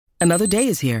Another day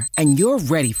is here, and you're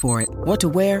ready for it. What to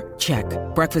wear? Check.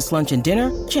 Breakfast, lunch, and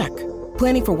dinner? Check.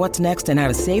 Planning for what's next and how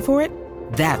to save for it?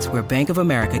 That's where Bank of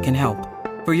America can help.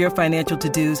 For your financial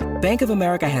to-dos, Bank of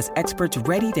America has experts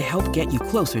ready to help get you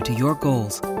closer to your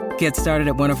goals. Get started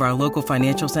at one of our local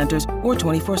financial centers or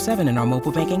 24/7 in our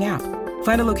mobile banking app.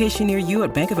 Find a location near you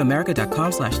at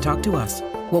bankofamerica.com/talktous.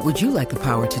 What would you like the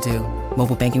power to do?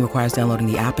 Mobile banking requires downloading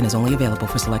the app and is only available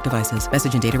for select devices.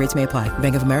 Message and data rates may apply.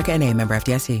 Bank of America N.A., member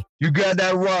FDIC. You got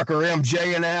that rocker,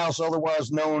 MJ, in the house, otherwise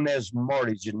known as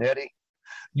Marty Jannetty.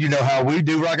 You know how we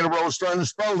do rock and roll, starting and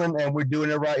strolling, and we're doing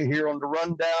it right here on the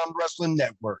Rundown Wrestling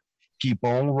Network. Keep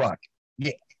on rocking.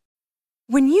 Yeah.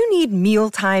 When you need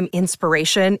mealtime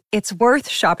inspiration, it's worth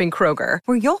shopping Kroger,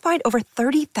 where you'll find over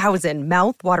 30,000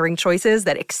 mouth-watering choices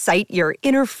that excite your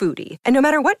inner foodie. And no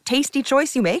matter what tasty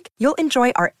choice you make, you'll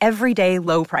enjoy our everyday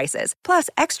low prices, plus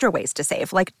extra ways to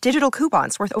save, like digital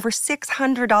coupons worth over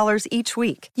 $600 each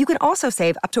week. You can also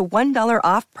save up to $1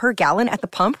 off per gallon at the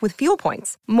pump with fuel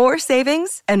points. More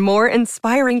savings and more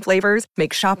inspiring flavors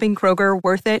make shopping Kroger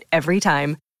worth it every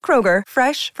time. Kroger,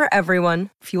 fresh for everyone.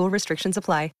 Fuel restrictions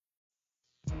apply.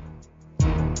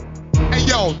 Hey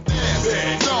yo,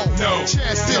 no,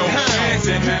 chance in hand.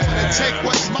 You wanna take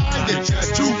what's mine, you're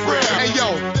just too frail. Hey yo,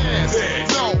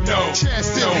 no,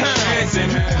 chance in hand. You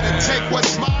wanna take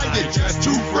what's mine, you're just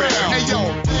too frail. Hey yo,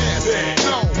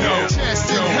 no, chance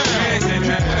in hand. You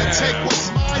wanna take what's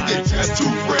mine, you're just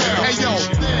too frail. Hey yo,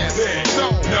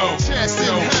 no, chance in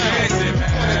hand. You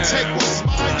wanna take what's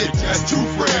mine, you're just too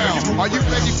frail. Are you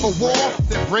ready for war?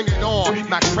 Then bring it on.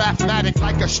 My craftmatic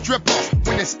like a stripper.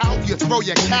 When it's out, you throw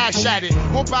your cash at it.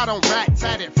 Hope I don't rat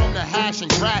at it from the hash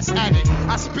and grass at it.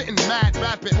 I spittin' mad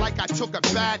rapid like I took a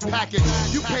bad package.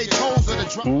 You pay tolls of the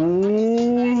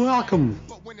drum. Welcome,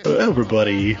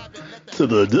 everybody, to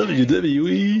the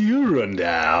WWE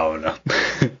Rundown.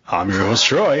 I'm your host,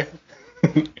 Troy.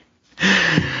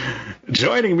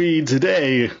 Joining me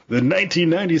today, the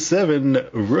 1997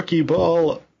 rookie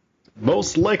ball,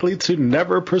 most likely to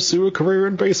never pursue a career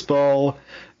in baseball,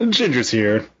 Ginger's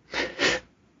here.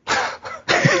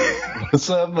 What's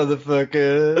up,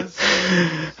 motherfuckers?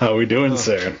 How we doing,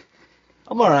 sir?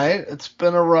 I'm alright. It's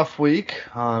been a rough week.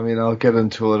 I'll get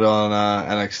into it on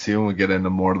NXT when we get into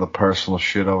more of the personal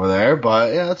shit over there.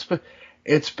 But yeah,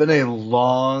 it's been a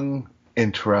long,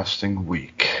 interesting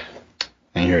week.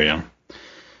 I hear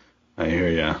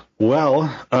you.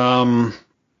 Well,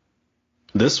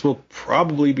 this will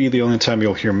probably be the only time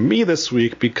you'll hear me this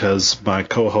week because my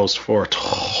co-host for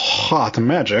Hot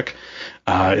Magic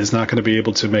is not going to be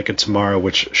able to make it tomorrow,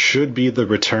 which should be the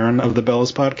return of the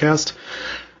Bellas podcast.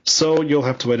 So you'll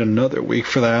have to wait another week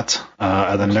for that.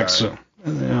 And then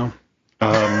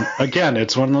again,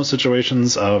 it's one of those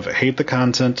situations of hate the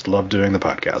content, love doing the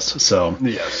podcast. So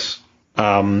yes.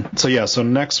 So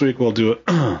next week we'll do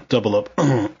a double up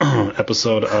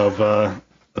episode of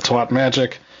the Twat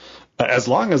Magic, as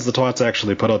long as the Twats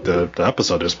actually put out the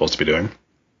episode they're supposed to be doing.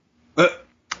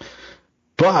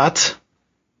 But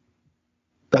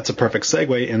that's a perfect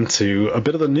segue into a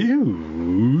bit of the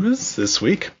news this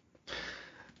week.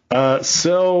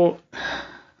 So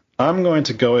I'm going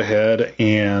to go ahead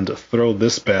and throw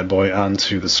this bad boy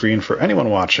onto the screen for anyone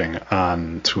watching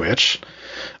on Twitch,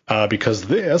 because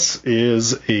this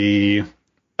is a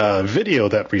video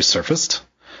that resurfaced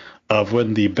of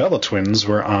when the Bella Twins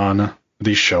were on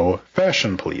the show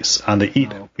Fashion Police on the E!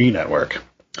 Network.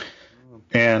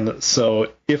 And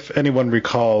so if anyone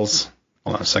recalls...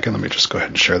 Hold on a second, let me just go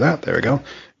ahead and share that. There we go.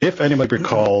 If anybody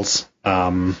recalls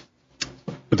the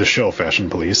show Fashion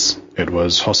Police, it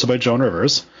was hosted by Joan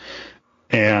Rivers,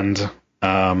 and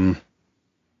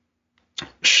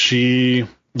she,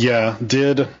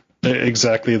 did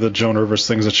exactly the Joan Rivers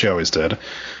things that she always did.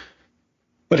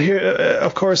 But here,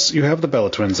 of course, you have the Bella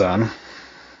Twins on,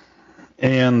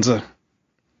 and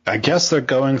I guess they're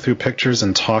going through pictures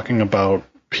and talking about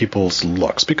people's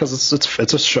looks, because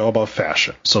it's a show about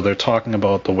fashion, so they're talking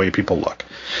about the way people look.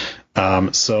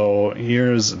 So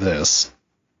here's this.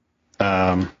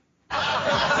 So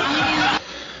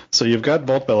you've got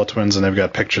both Bella Twins, and they've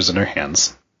got pictures in their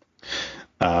hands,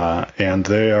 and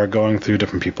they are going through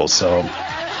different people. So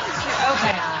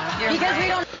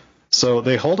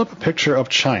they hold up a picture of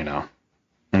China.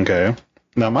 Okay,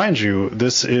 now mind you,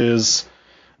 this is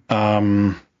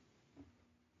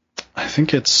I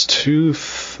think it's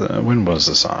when was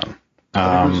this on?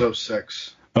 It was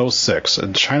 06. 06.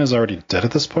 And China's already dead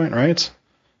at this point, right?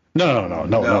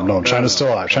 No. China's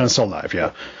still alive,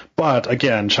 yeah. But,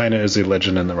 again, China is a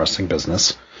legend in the wrestling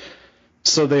business.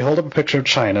 So they hold up a picture of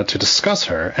China to discuss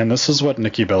her, and this is what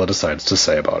Nikki Bella decides to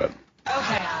say about it.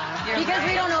 Okay. Because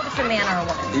we don't know if it's a man or a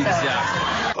woman.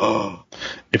 Exactly. So.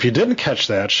 If you didn't catch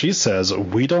that, she says,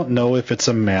 we don't know if it's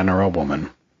a man or a woman.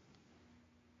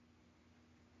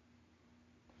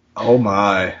 Oh,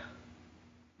 my.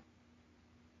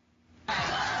 And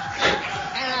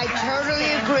I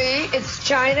totally agree. It's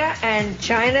China, and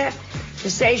China, to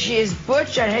say she is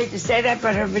butch, I hate to say that,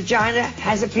 but her vagina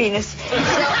has a penis. So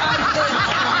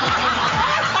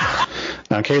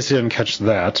Now, in case you didn't catch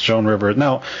that, Joan Rivers.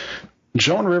 Now,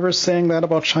 Joan Rivers saying that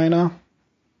about China,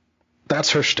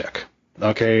 that's her shtick.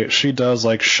 Okay, she does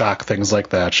like shock things like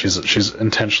that. She's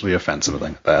intentionally offensive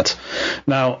like that.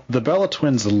 Now, the Bella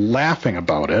twins laughing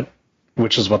about it,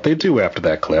 which is what they do after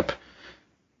that clip,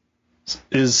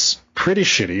 is pretty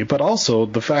shitty. But also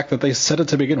the fact that they said it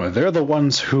to begin with. They're the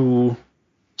ones who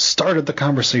started the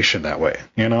conversation that way.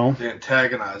 You know, They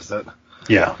antagonized it.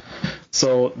 yeah.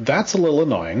 So that's a little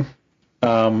annoying.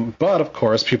 But of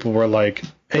course, people were like,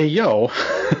 "Hey, yo."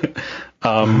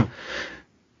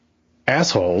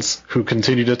 Assholes who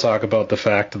continue to talk about the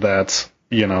fact that,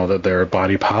 you know, that they're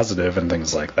body positive and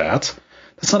things like that.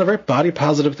 That's not a very body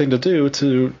positive thing to do,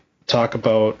 to talk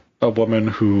about a woman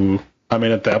who, I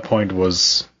mean, at that point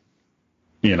was,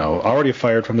 you know, already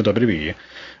fired from the WWE,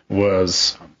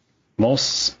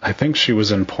 I think she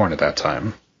was in porn at that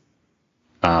time.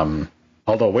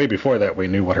 Although way before that, we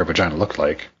knew what her vagina looked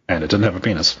like, and it didn't have a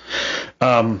penis.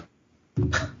 But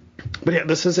yeah,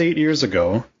 this is 8 years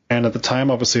ago. And at the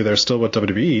time, obviously, they're still with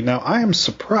WWE. Now, I am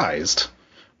surprised,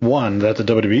 one, that the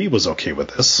WWE was okay with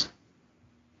this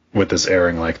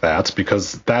airing like that,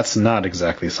 because that's not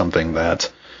exactly something that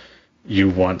you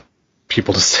want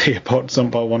people to say about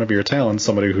one of your talents,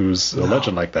 somebody who's a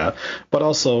legend like that. But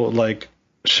also, like,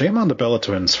 shame on the Bella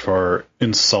Twins for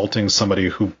insulting somebody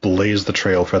who blazed the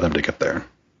trail for them to get there.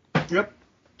 Yep.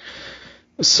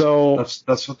 So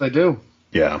That's what they do.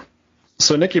 Yeah.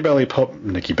 So Nikki Bella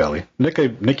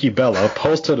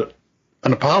posted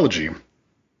an apology,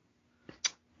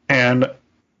 and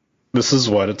this is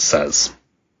what it says.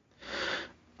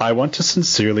 I want to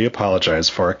sincerely apologize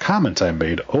for a comment I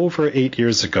made over 8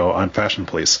 years ago on Fashion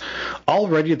Police.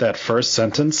 Already that first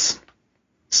sentence,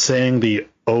 saying the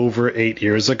over 8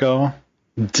 years ago,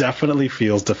 definitely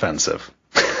feels defensive.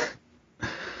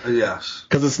 Yes.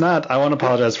 Because it's not, I want to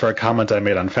apologize for a comment I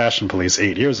made on Fashion Police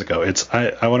 8 years ago. It's,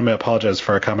 I want to apologize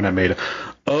for a comment I made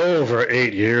over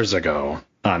 8 years ago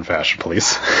on Fashion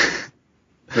Police.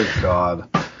 Good God.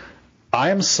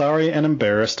 I am sorry and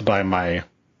embarrassed by my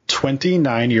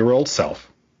 29-year-old self,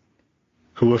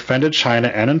 who offended China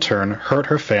and in turn hurt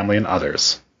her family and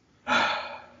others.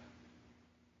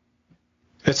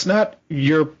 It's not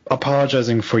you're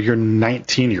apologizing for your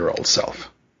 19-year-old self.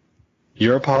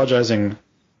 You're apologizing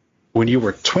when you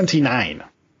were 29.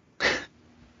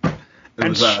 It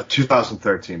was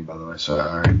 2013, by the way, so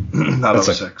all right. Not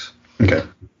 06. Okay.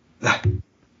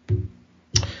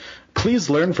 Please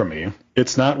learn from me.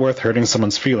 It's not worth hurting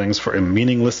someone's feelings for a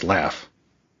meaningless laugh.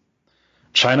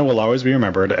 China will always be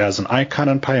remembered as an icon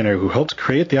and pioneer who helped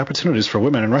create the opportunities for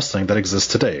women in wrestling that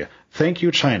exist today. Thank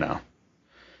you, China.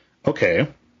 Okay.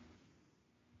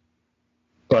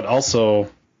 But also,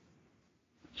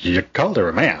 you called her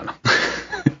a man.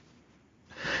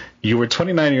 You were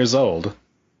 29 years old.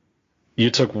 You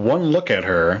took one look at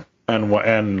her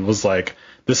and was like,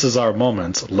 this is our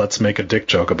moment. Let's make a dick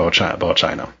joke about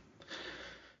China.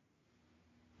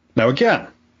 Now, again,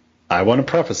 I want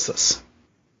to preface this.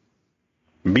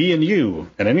 Me and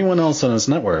you and anyone else on this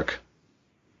network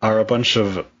are a bunch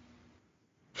of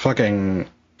fucking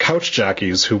couch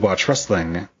jockeys who watch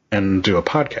wrestling and do a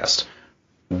podcast.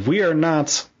 We are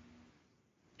not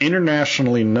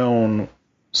internationally known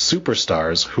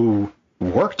superstars who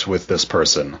worked with this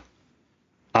person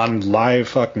on live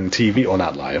fucking TV, well,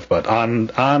 not live, but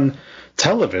on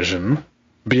television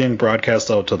being broadcast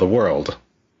out to the world.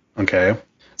 Okay?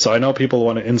 So I know people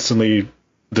want to instantly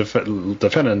defend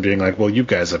it and being like, well, you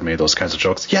guys have made those kinds of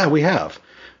jokes. Yeah, we have.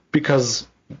 Because,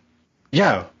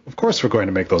 yeah, of course we're going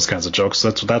to make those kinds of jokes.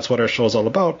 That's what our show is all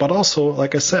about. But also,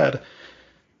 like I said,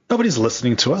 nobody's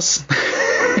listening to us.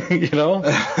 You know?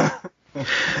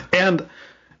 And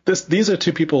these are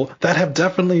two people that have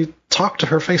definitely talked to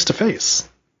her face to face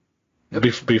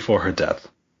before her death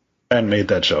and made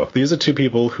that joke. These are two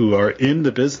people who are in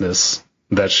the business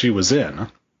that she was in.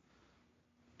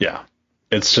 Yeah.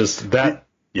 It's just that.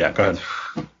 Yeah, go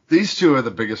ahead. These two are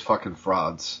the biggest fucking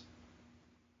frauds.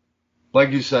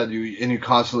 Like you said, you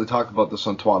constantly talk about this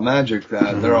on Twat Magic,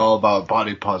 that they're all about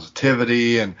body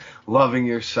positivity and loving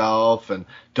yourself and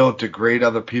don't degrade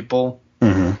other people.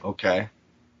 Mm-hmm. Okay.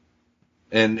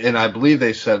 And I believe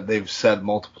they've said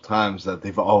multiple times that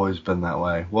they've always been that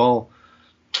way. Well,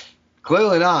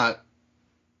 clearly not.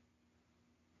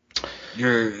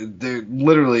 they're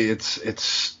literally,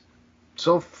 it's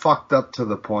so fucked up to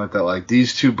the point that like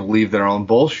these two believe their own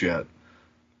bullshit.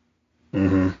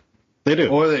 Mm-hmm. They do.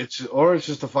 Or it's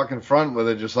just a fucking front where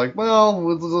they're just like, well,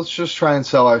 let's just try and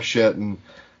sell our shit and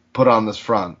put on this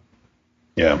front.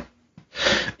 Yeah.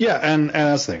 Yeah, and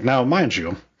that's the thing. Now, mind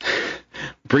you,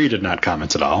 Bree did not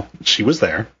comment at all. She was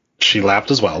there. She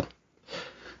laughed as well.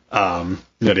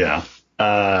 But yeah.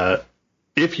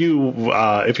 If you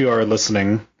are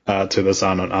listening to this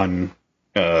on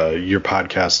your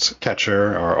podcast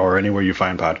catcher or anywhere you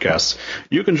find podcasts,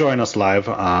 you can join us live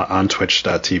on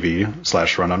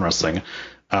twitch.tv/runonwrestling.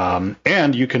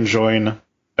 And you can join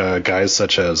guys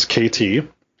such as KT.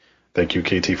 Thank you,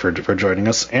 KT, for joining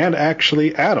us. And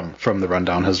actually, Adam from the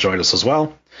Rundown has joined us as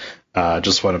well.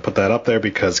 Just want to put that up there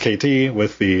because KT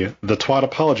with the Twat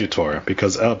Apology Tour,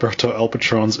 because Alberto El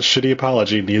Patron's shitty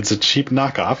apology needs a cheap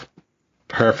knockoff.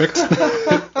 Perfect.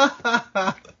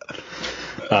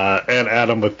 And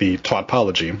Adam with the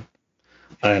Twatpology.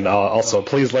 And also,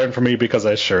 please learn from me because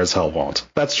I sure as hell won't.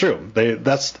 That's true.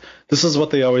 This is what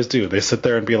they always do. They sit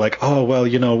there and be like, oh,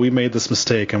 well, we made this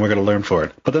mistake and we're going to learn for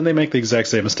it. But then they make the exact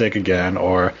same mistake again.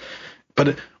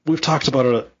 But we've talked about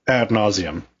it ad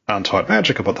nauseum on Twat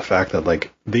Magic about the fact that,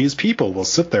 like, these people will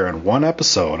sit there in one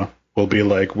episode, will be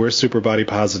like, we're super body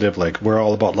positive, like, we're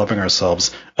all about loving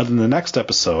ourselves. And then the next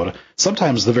episode,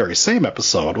 sometimes the very same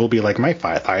episode, will be like, my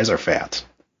thighs are fat.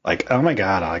 Like, oh my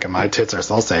god, like, my tits are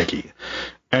so saggy.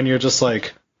 And you're just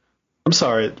like, I'm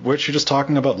sorry, weren't you just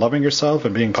talking about loving yourself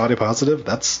and being body positive?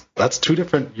 That's two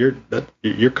different,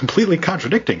 you're completely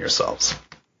contradicting yourselves.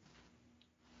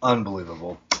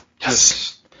 Unbelievable.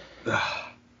 Yes.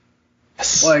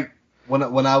 Yes. Like,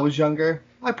 when I was younger,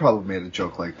 I probably made a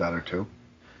joke like that or two.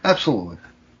 Absolutely.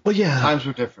 Well, yeah. Times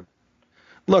were different.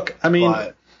 Look, I mean,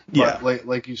 yeah. But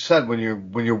like you said, when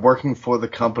you're working for the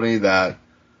company that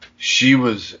she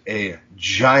was a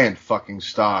giant fucking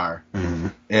star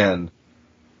in,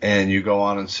 and you go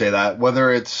on and say that,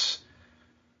 whether it's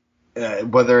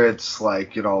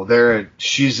like,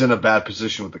 she's in a bad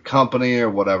position with the company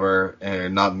or whatever,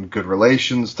 and not in good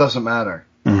relations, doesn't matter.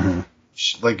 Mm-hmm.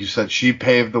 Like you said, she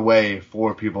paved the way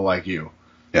for people like you.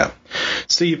 Yeah.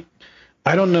 See,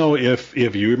 I don't know if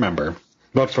you remember,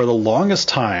 but for the longest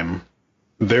time,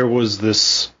 there was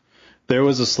this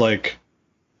like,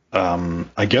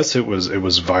 I guess it was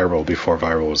viral before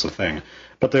viral was a thing,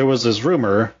 but there was this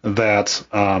rumor that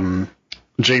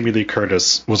Jamie Lee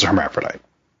Curtis was a hermaphrodite.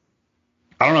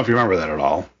 I don't know if you remember that at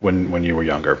all when you were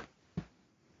younger.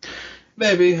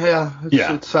 Maybe, yeah.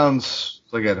 It sounds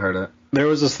like I'd heard it. There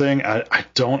was this thing, I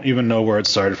don't even know where it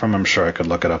started from. I'm sure I could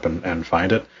look it up and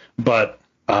find it. But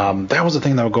that was a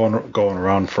thing that was going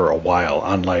around for a while.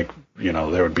 On, like,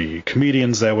 there would be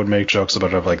comedians that would make jokes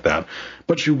about it like that.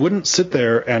 But you wouldn't sit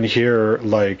there and hear,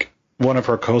 like, one of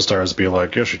her co-stars be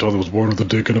like, yeah, she totally was born with a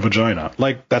dick and a vagina.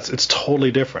 Like, it's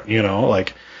totally different,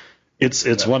 Like,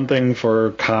 it's one thing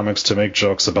for comics to make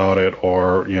jokes about it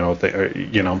or,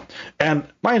 And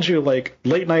mind you, like,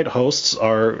 late night hosts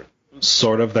are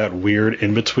sort of that weird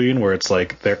in between where it's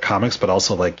like they're comics, but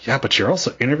also like, yeah, but you're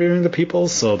also interviewing the people,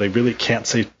 so they really can't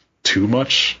say too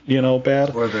much,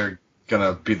 bad. Or they're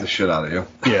gonna beat the shit out of you.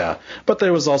 Yeah, but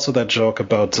there was also that joke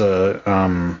about,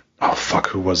 who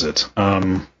was it?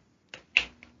 I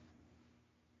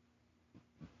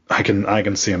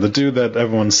can see him. The dude that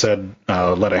everyone said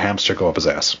let a hamster go up his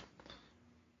ass.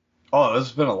 Oh,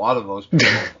 there's been a lot of those people.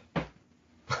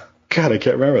 God, I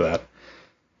can't remember that.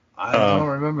 I don't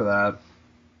remember that.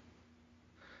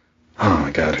 Oh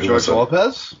my God, who George was it?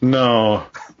 Lopez? No.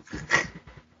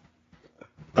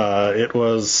 It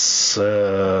was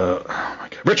oh my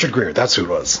God, Richard Gere. That's who it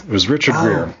was. It was Richard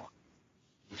Gere.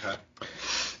 Okay.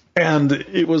 And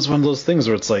it was one of those things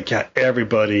where it's like, yeah,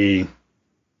 everybody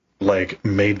like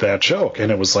made that joke,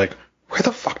 and it was like, where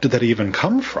the fuck did that even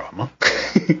come from?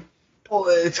 Well,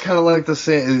 it's kind of like the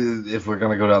same. If we're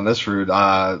gonna go down this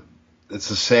route, it's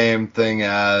the same thing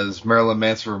as Marilyn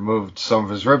Manson removed some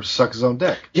of his ribs to suck his own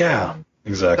dick. Yeah,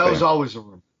 exactly. That was always a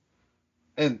rumor.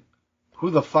 And who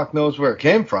the fuck knows where it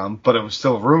came from, but it was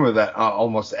still a rumor that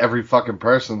almost every fucking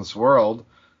person in this world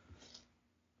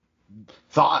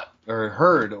thought or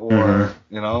heard, or,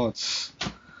 it's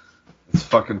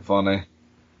fucking funny.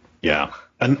 Yeah.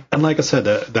 And like I said,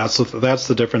 that's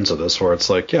the difference of this, where it's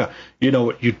like, yeah,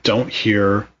 you don't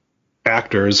hear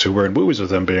actors who were in movies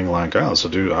with him being like, oh, so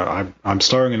dude, I'm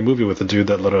starring in a movie with a dude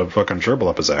that let a fucking gerbil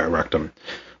up his rectum.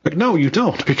 Like, no, you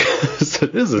don't, because it's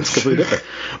completely different.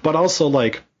 But also,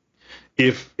 like,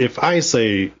 if I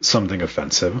say something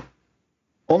offensive,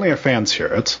 only our fans hear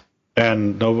it,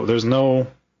 and there's no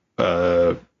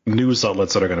news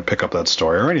outlets that are going to pick up that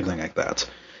story or anything like that.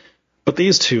 But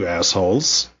these two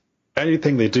assholes,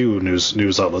 anything they do,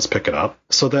 news outlets pick it up.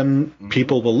 So then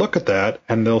people will look at that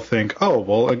and they'll think, oh,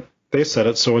 well, they said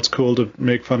it, so it's cool to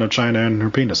make fun of China and her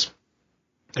penis.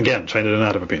 Again, China did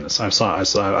not have a penis.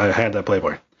 I had that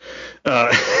Playboy.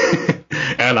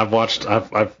 And I've watched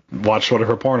one of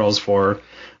her pornos for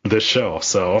this show,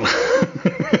 so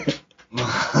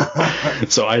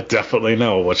so I definitely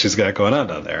know what she's got going on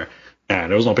down there.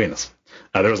 And there was no penis.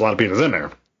 There was a lot of penis in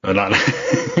there, but not.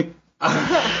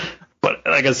 But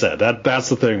like I said, that's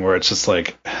the thing where it's just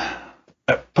like.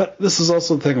 But this is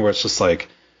also the thing where it's just like,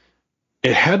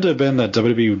 it had to have been that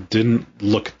WWE didn't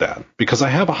look at that, because I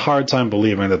have a hard time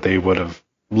believing that they would have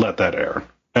let that air.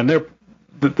 And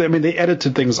they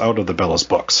edited things out of the Bellas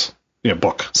books.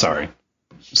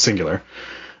 Singular.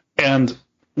 And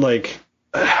like,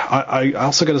 I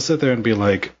also got to sit there and be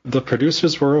like, the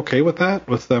producers were okay with that,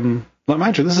 with them. Now,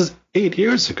 mind you, this is 8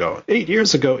 years ago. 8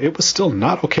 years ago, it was still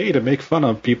not okay to make fun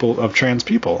of trans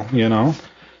people, you know?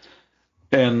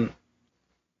 And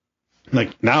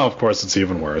like now, of course, it's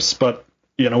even worse. But,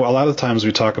 you know, a lot of times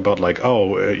we talk about like,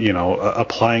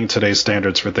 applying today's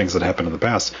standards for things that happened in the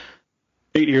past.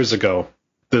 8 years ago,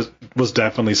 there was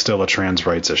definitely still a trans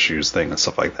rights issues thing and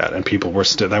stuff like that. And people were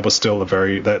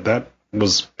that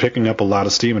was picking up a lot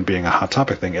of steam and being a hot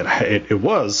topic thing. It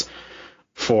was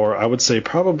for, I would say,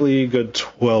 probably a good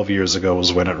 12 years ago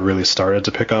was when it really started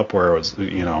to pick up, where it was,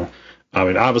 you know, I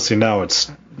mean, obviously now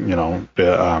it's, you know,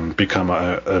 become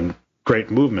a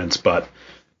great movement, but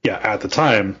yeah, at the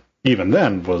time, even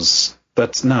then,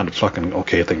 that's not a fucking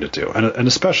okay thing to do, and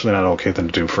especially not an okay thing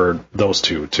to do for those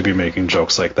two to be making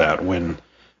jokes like that when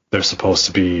they're supposed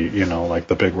to be, you know, like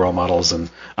the big role models. And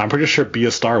I'm pretty sure Be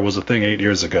a Star was a thing 8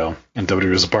 years ago, and WWE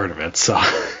was a part of it, so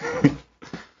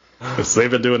they've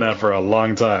been doing that for a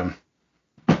long time.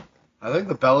 I think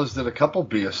the Bellas did a couple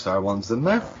Be a Star ones, didn't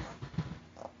they?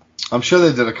 I'm sure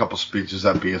they did a couple speeches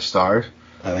at Be a Star.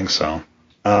 I think so.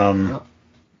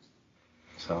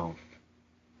 So,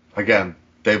 again,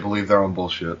 they believe their own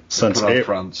bullshit. Since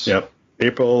April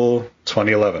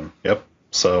 2011. Yep.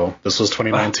 So this was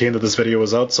 2019 that this video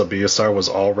was out. So Be a Star was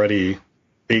already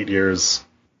 8 years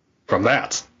from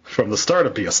the start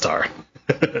of Be a Star.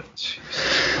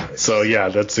 So yeah,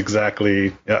 that's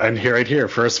exactly. And right here,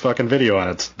 first fucking video on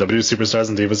it. WWE Superstars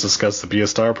and Divas discuss the Be a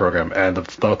Star program, and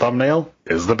the thumbnail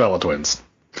is the Bella Twins.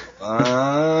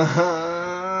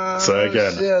 So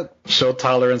again, show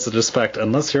tolerance and respect,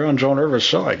 unless you're on Joan Rivers'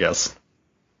 show, I guess.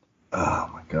 Oh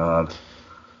my god.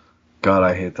 God,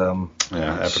 I hate them.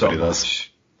 Yeah, everybody does.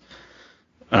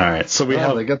 All right, so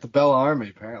they got the Bella Army,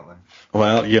 apparently.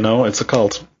 Well, you know, it's a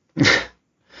cult.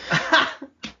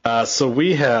 So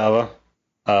we have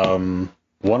one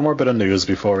more bit of news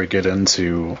before we get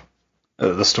into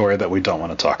the story that we don't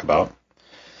want to talk about.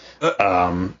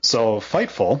 So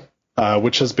Fightful,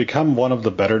 which has become one of the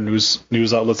better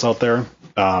news outlets out there.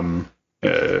 Sean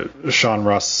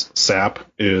Ross Sapp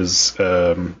is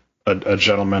a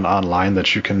gentleman online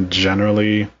that you can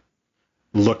generally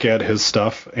look at his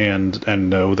stuff and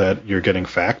know that you're getting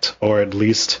fact, or at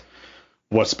least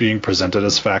what's being presented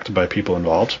as fact by people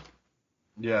involved.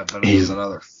 Yeah, but he's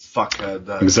another fuckhead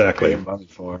that exactly. You pay money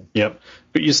for. Yep,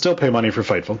 but you still pay money for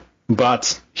Fightful.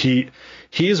 But he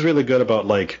is really good about,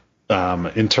 like,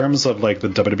 in terms of like the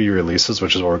WWE releases,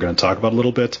 which is what we're going to talk about a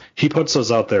little bit. He puts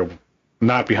those out there,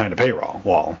 not behind a paywall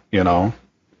wall. You know,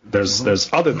 there's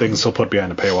other things he'll put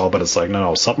behind a paywall, but it's like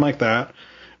no, something like that.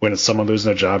 When it's someone losing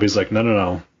their job, he's like,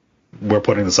 no, we're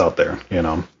putting this out there. You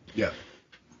know. Yeah.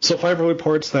 So Fightful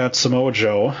reports that Samoa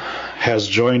Joe has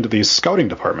joined the scouting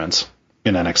department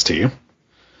in NXT,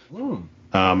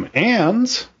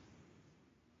 and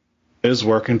is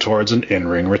working towards an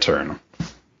in-ring return.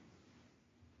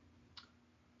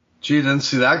 Gee, didn't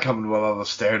see that coming with all the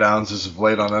stare downs as of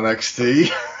late on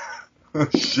NXT.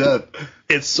 Shit.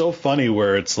 It's so funny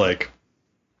where it's like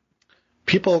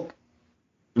people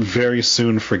very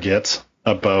soon forget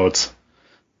about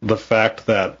the fact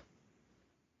that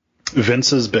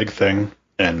Vince's big thing,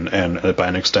 and by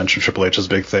an extension Triple H's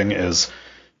big thing, is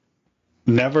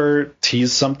never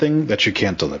tease something that you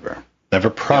can't deliver.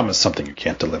 Never promise something you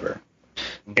can't deliver.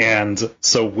 And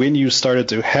so when you started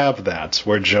to have that,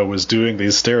 where Joe was doing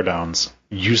these stare downs,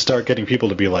 you start getting people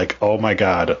to be like, oh my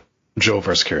god, Joe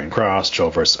versus Karrion Kross, Joe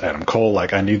versus Adam Cole,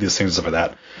 like I need these things for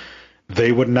that.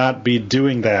 They would not be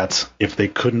doing that if they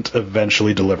couldn't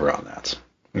eventually deliver on that.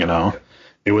 You know?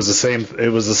 It was the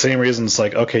same reason. It's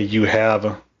like, okay, you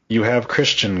have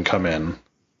Christian come in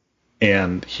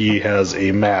and he has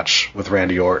a match with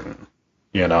Randy Orton.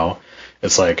 You know?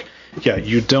 It's like, yeah,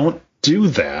 you don't do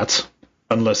that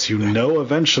unless you know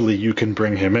eventually you can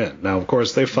bring him in. Now, of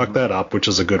course, they fucked that up, which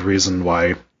is a good reason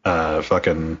why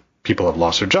fucking people have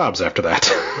lost their jobs after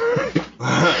that.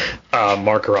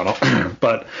 Mark Runnell.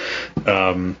 But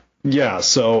yeah,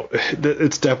 so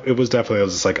it was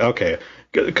just like, okay,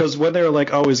 because when they were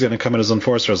like, oh, he's going to come in as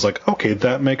enforcer, I was like, okay,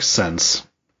 that makes sense.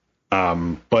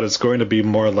 But it's going to be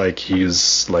more like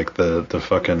he's like the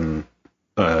fucking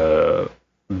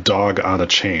dog on a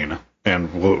chain,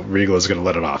 and Regal is going to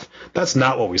let it off. That's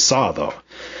not what we saw, though.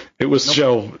 It was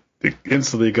Joe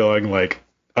instantly going like,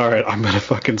 all right, I'm going to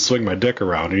fucking swing my dick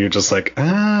around, and you're just like,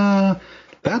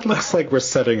 that looks like we're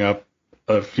setting up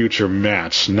a future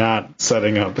match, not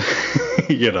setting up,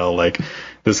 like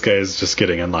this guy is just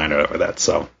getting in line over that.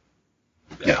 So,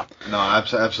 yeah. No,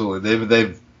 absolutely.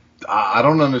 They've. I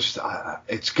don't understand.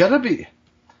 It's gotta be.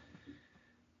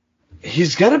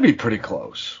 He's gotta be pretty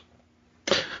close.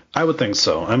 I would think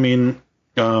so. I mean,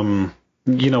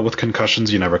 with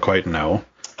concussions, you never quite know.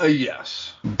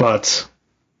 Yes. But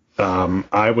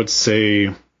I would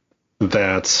say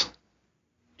that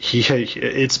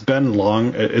it's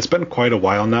been quite a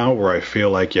while now where I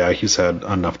feel like, yeah, he's had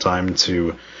enough time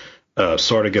to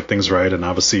sort of get things right, and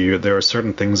obviously there are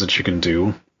certain things that you can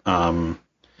do.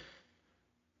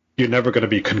 You're never going to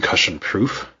be concussion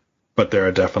proof, but there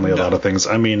are definitely a lot of things.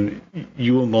 I mean,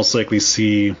 you will most likely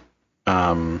see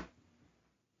a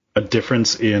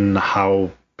difference in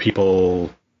how people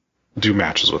do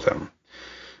matches with him.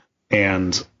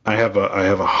 And I have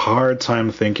a hard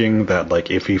time thinking that, like,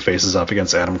 if he faces off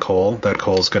against Adam Cole, that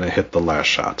Cole's going to hit the last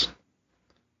shot.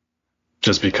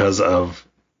 Just because of,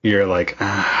 you're like,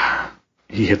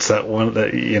 he hits that one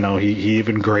that, he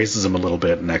even graces him a little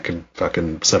bit, and that can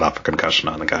fucking set off a concussion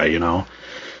on the guy,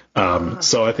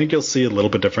 So I think you'll see a little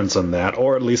bit difference on that,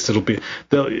 or at least it'll be,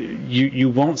 you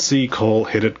won't see Cole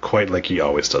hit it quite like he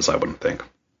always does, I wouldn't think.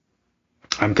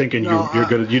 I'm thinking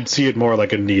you'd see it more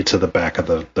like a knee to the back of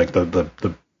the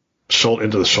shoulder,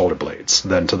 into the shoulder blades,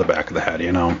 than to the back of the head,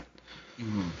 Yeah,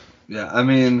 I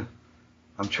mean,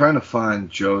 I'm trying to find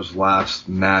Joe's last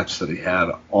match that he had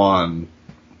on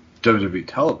WWE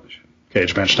television.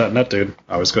 CageMatch.net, dude.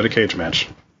 Always go to Cage Match.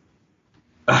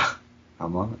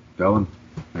 I'm on it. Going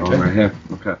right here.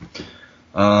 Okay.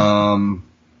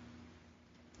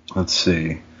 Let's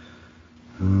see.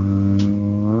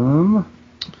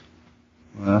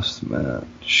 Last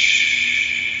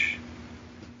match.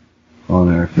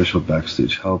 On air official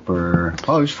backstage helper.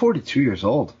 Oh, he's 42 years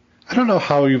old. I don't know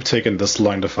how you've taken this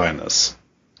long to find this.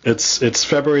 It's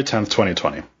February 10th,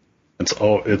 2020.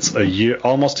 It's a year,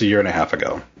 almost a year and a half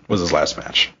ago was his last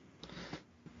match.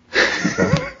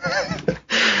 I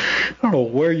don't know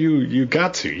where you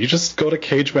got to. You just go to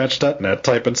CageMatch.net,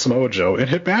 type in Samoa Joe, and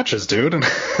hit matches, dude, and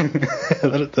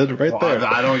right there.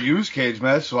 I don't use Cage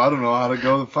Match, so I don't know how to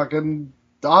go to fucking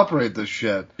operate this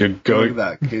shit. You're going. Look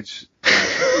at that Cage.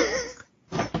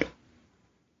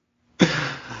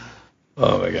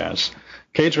 Oh my gosh,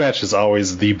 Cage Match is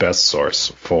always the best source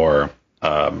for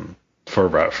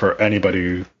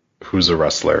anybody who's a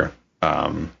wrestler.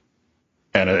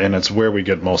 And it's where we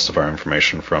get most of our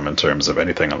information from in terms of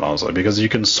anything along those lines, because you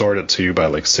can sort it too by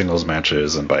like singles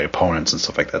matches and by opponents and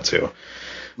stuff like that too.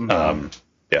 Mm-hmm.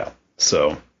 Yeah.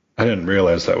 So I didn't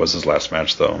realize that was his last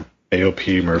match though.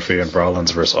 AOP, Murphy, and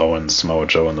Rollins versus Owens, Samoa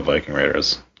Joe, and the Viking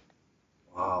Raiders.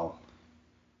 Wow.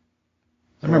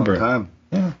 I remember. Long time.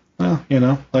 Yeah. Well,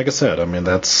 like I said, I mean,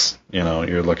 that's,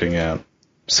 you're looking at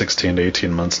 16 to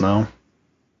 18 months now.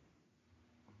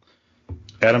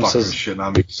 Adam says shit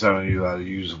on me telling you how to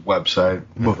use a website,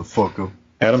 motherfucker.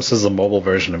 Adam says the mobile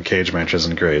version of Cage Match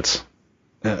isn't great.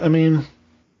 I mean,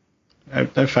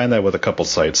 I find that with a couple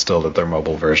sites still that they're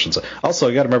mobile versions. Also,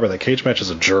 you got to remember that Cage Match is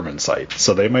a German site,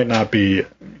 so they might not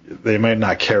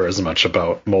care as much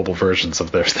about mobile versions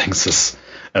of their things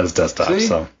as desktop. See?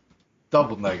 So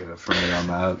double negative for me on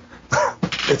that.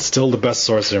 It's still the best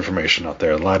source of information out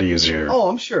there. A lot easier. Oh,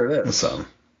 I'm sure it is. So.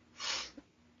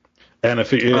 And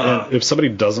if somebody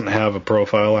doesn't have a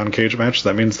profile on Cage Match,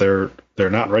 that means they're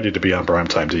not ready to be on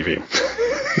primetime TV.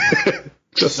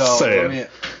 Just saying.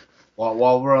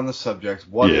 While we're on the subject,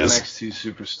 what NXT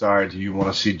superstar do you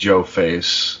want to see Joe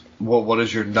face? What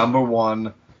is your number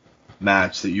one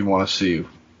match that you want to see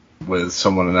with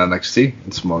someone in NXT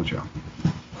and Samoa Joe?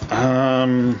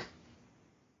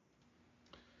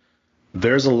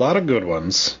 There's a lot of good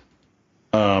ones.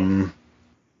 I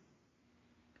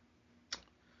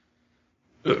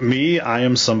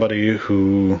am somebody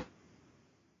who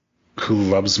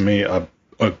loves me a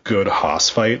good Haas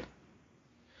fight,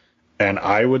 and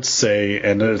I would say,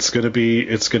 and it's gonna be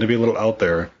a little out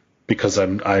there because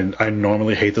I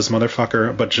normally hate this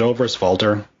motherfucker, but Joe versus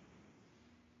Walter,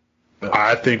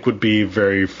 I think would be a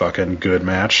very fucking good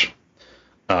match,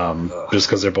 just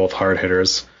because they're both hard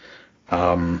hitters.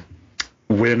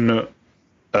 When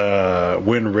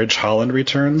Ridge Holland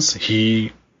returns,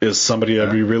 he is somebody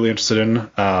I'd be really interested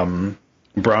in.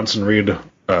 Bronson Reed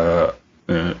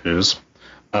is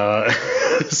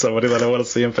somebody that I want to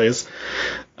see him face.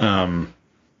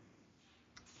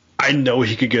 I know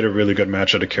he could get a really good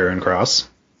match out of Karrion Kross.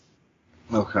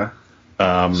 Okay.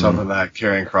 Something that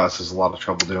Karrion Kross has a lot of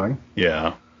trouble doing.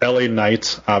 Yeah. LA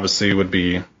Knight obviously would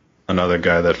be another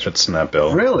guy that fits in that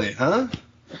bill. Really, huh?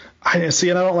 I see,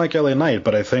 and I don't like LA Knight,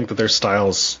 but I think that their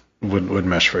styles would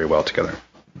mesh very well together.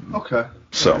 Okay.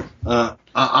 So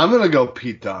I'm gonna go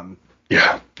Pete Dunne.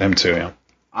 Yeah, him too. Yeah.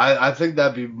 I think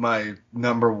that'd be my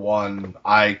number one.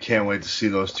 I can't wait to see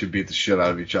those two beat the shit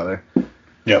out of each other.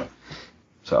 Yep.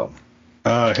 So.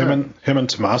 Him and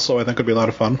Tommaso, I think, would be a lot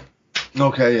of fun.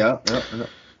 Okay. Yeah.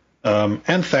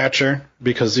 And Thatcher,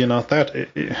 because that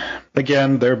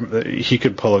again, he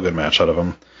could pull a good match out of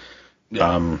him.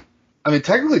 Yeah. I mean,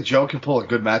 technically, Joe can pull a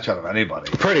good match out of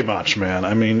anybody. Pretty much, man.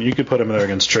 I mean, you could put him there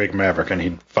against Drake Maverick, and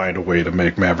he'd find a way to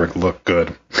make Maverick look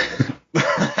good.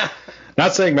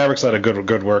 Not saying Maverick's not a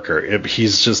good worker.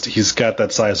 He's got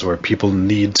that size where people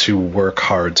need to work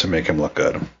hard to make him look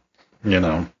good.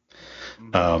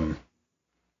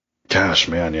 Gosh,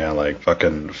 man, yeah, like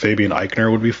fucking Fabian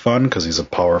Eichner would be fun because he's a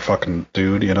power fucking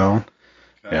dude, Okay.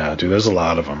 Yeah, dude, there's a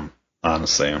lot of them,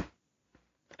 honestly.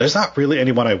 There's not really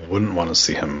anyone I wouldn't want to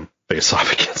see him face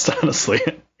off against, honestly,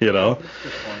 Yeah.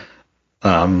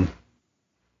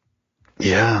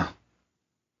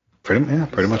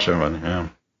 Pretty much everyone, yeah.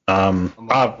 I'm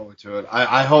looking forward to it.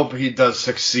 I hope he does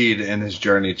succeed in his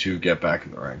journey to get back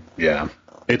in the ring. Yeah.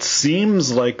 It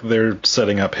seems like they're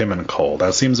setting up him and Cole.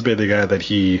 That seems to be the guy that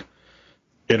he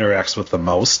interacts with the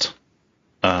most.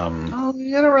 He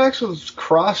interacts with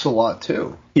Cross a lot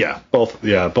too. Yeah, both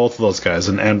of those guys.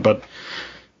 But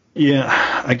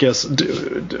yeah, I guess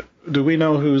do we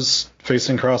know who's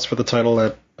facing Cross for the title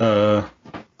at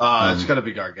it's gotta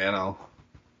be Gargano.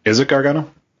 Is it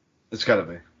Gargano? It's gotta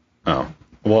be. Oh.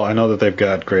 Well, I know that they've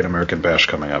got Great American Bash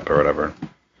coming up or whatever.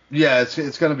 Yeah, it's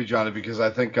going to be Johnny because I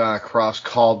think Cross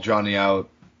called Johnny out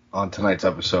on tonight's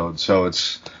episode, so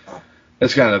it's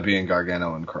going to be in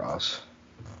Gargano and Cross.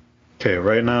 Okay,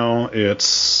 right now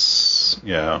it's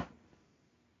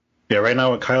right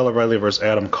now it's Kyle O'Reilly versus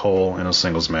Adam Cole in a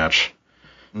singles match.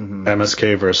 Mm-hmm.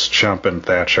 MSK versus Ciampa and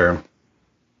Thatcher.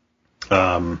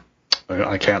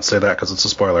 I can't say that because it's a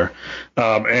spoiler.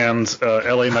 And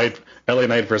LA Knight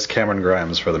versus Cameron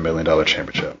Grimes for the $1 Million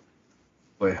Championship.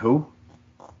 Wait, who?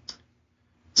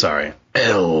 Sorry.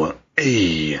 LA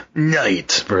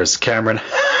Knight versus Cameron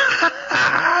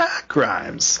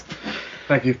Grimes.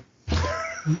 Thank you.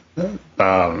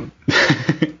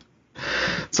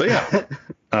 So yeah.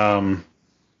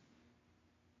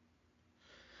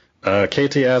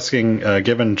 KT asking,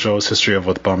 given Joe's history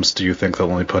with bumps, do you think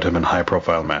they'll only put him in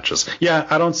high-profile matches? Yeah,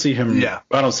 I don't see him. Yeah.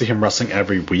 I don't see him wrestling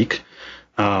every week.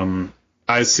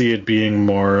 I see it being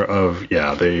more of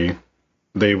they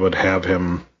would have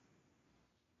him.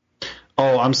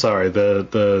 Oh, I'm sorry.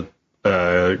 The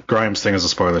Grimes thing is a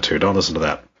spoiler too. Don't listen to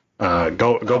that.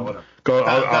 Go.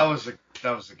 That was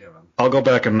a given. I'll go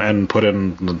back and put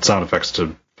in the sound effects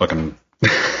to fucking.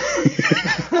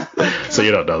 So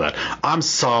you don't know that. I'm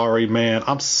sorry, man.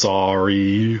 I'm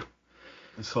sorry.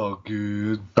 It's all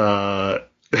good. I'll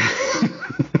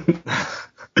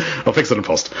fix it in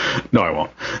post. No, I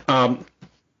won't.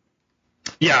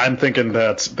 Yeah, I'm thinking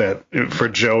that for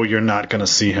Joe, you're not going to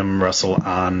see him wrestle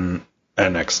on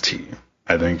NXT.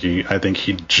 I think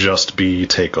he'd just be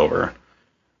TakeOver.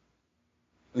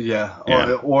 Yeah.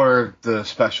 Or the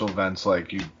special events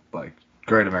like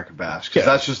Great American Bash, because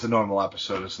that's just a normal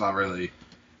episode. It's not really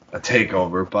a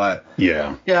takeover, but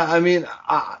yeah. I mean,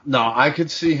 no, I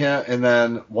could see him, and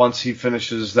then once he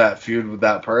finishes that feud with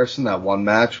that person, that one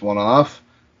match, one off,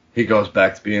 he goes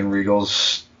back to being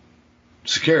Regal's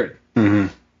security. Mm-hmm.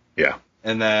 Yeah.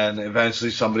 And then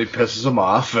eventually somebody pisses him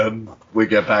off, and we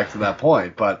get back to that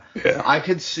point. But I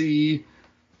could see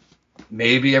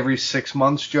maybe every 6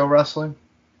 months Joe wrestling.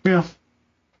 Yeah.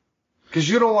 Because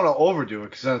you don't want to overdo it,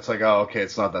 because then it's like, oh, okay,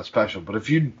 it's not that special. But if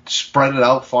you spread it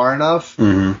out far enough,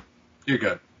 you're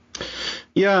good.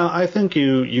 Yeah, I think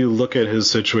you look at his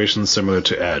situation similar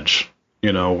to Edge,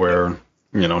 where,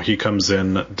 he comes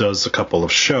in, does a couple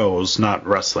of shows, not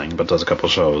wrestling, but does a couple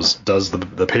of shows, does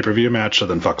the pay-per-view match, and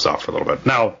then fucks off for a little bit.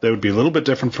 Now, they would be a little bit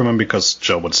different from him because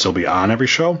Joe would still be on every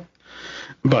show,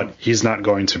 but he's not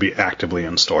going to be actively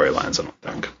in storylines, I don't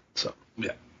think. So,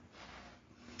 yeah.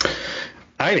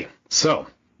 Alrighty. So,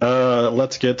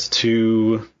 let's get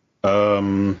to,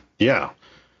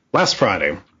 last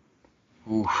Friday.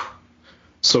 Oof.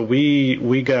 So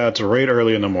we got right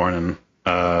early in the morning,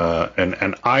 and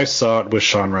and I saw it with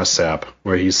Sean Ross Sapp,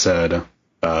 where he said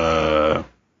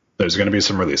there's going to be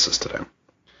some releases today.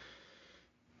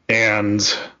 And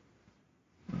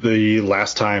the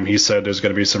last time he said there's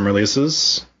going to be some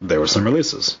releases, there were some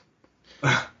releases.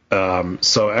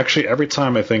 So actually, every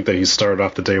time I think that he started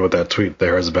off the day with that tweet,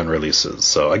 there has been releases.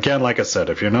 So again, like I said,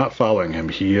 if you're not following him,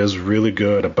 he is really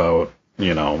good about,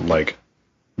 you know, like,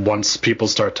 once people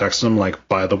start texting him, like,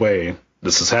 by the way,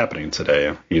 this is happening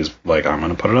today, he's like, I'm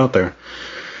going to put it out there.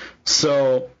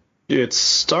 So it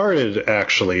started,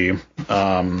 actually,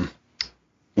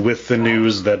 with the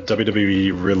news that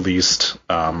WWE released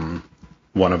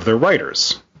one of their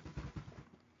writers.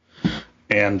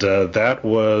 And that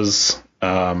was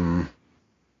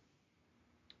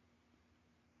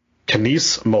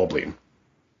Kenise Mobley.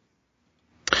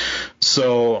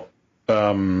 So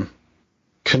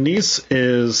Kenise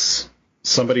is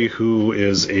somebody who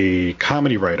is a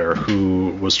comedy writer who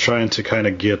was trying to kind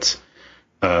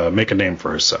of make a name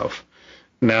for herself.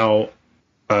 Now,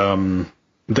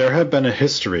 there have been a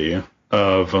history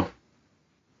of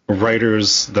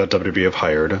writers that WWE have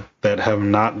hired that have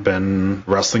not been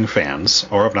wrestling fans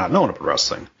or have not known about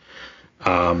wrestling.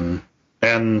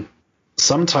 And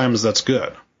sometimes that's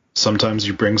good. Sometimes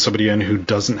you bring somebody in who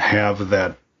doesn't have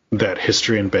that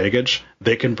history and baggage.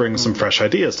 They can bring some fresh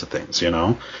ideas to things, you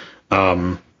know?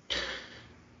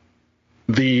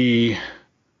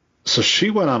 So she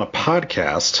went on a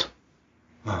podcast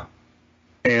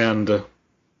and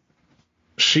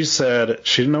she said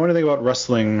she didn't know anything about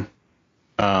wrestling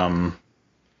when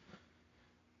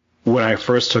I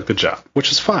first took the job,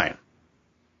 which is fine.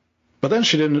 But then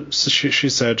she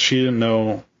said she didn't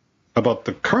know about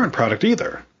the current product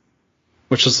either,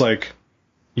 which is like,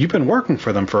 you've been working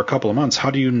for them for a couple of months.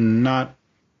 How do you not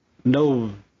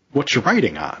know what you're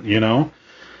writing on, you know?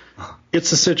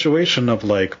 It's a situation of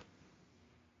like,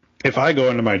 if I go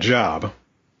into my job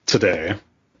today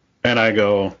and I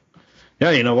go,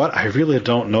 yeah, you know what? I really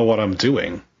don't know what I'm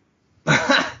doing.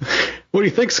 What do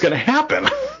you think's going to happen?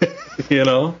 You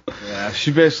know? Yeah,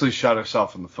 she basically shot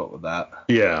herself in the foot with that.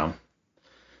 Yeah.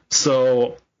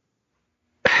 So,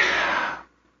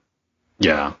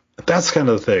 yeah, that's kind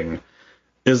of the thing,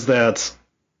 is that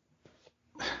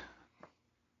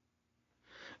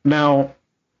now,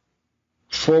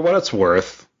 for what it's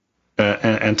worth,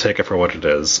 and take it for what it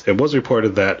is, it was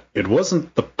reported that it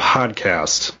wasn't the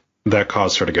podcast that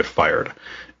caused her to get fired.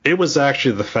 It was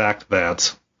actually the fact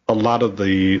that a lot of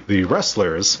the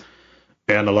wrestlers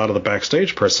and a lot of the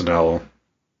backstage personnel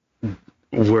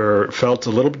felt a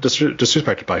little bit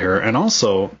disrespected by her, and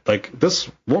also, like,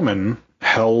 this woman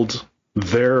held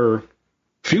their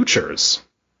futures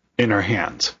in her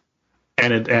hand,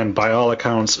 and by all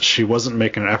accounts, she wasn't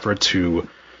making an effort to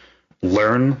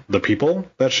learn the people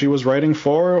that she was writing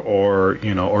for, or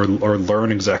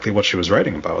learn exactly what she was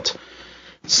writing about.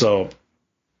 So,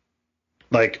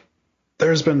 like,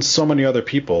 there's been so many other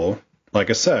people, like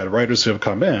I said, writers who have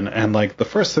come in, and like the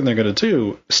first thing they're going to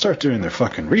do is start doing their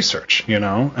fucking research, you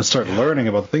know, and start learning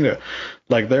about the thing that,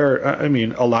 like,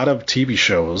 a lot of TV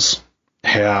shows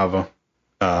have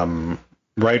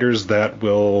writers that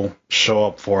will show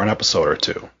up for an episode or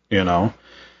two, you know.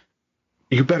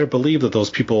 You better believe that those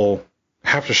people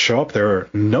have to show up there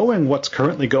knowing what's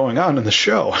currently going on in the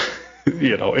show,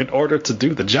 you know, in order to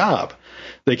do the job.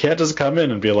 They can't just come in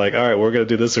and be like, all right, we're going to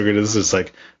do this, we're going to do this. It's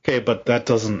like, okay, but that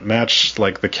doesn't match,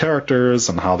 like, the characters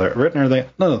and how they're written.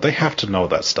 No, they have to know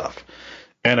that stuff.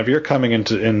 And if you're coming if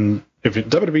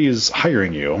WWE is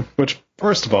hiring you, which,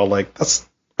 first of all, like, that's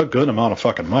a good amount of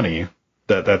fucking money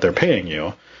that they're paying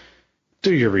you,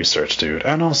 do your research, dude.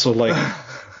 And also, like,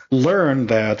 learn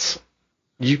that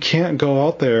you can't go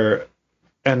out there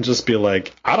and just be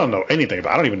like, I don't know anything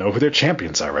about, I don't even know who their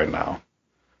champions are right now.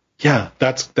 Yeah,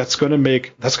 that's gonna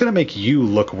make you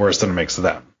look worse than it makes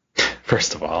them.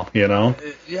 First of all, you know.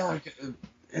 Yeah,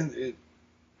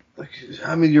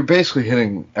 I mean, you're basically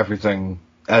hitting everything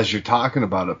as you're talking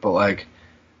about it, but like,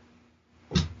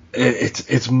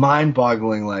 it's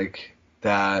mind-boggling, like,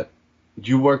 that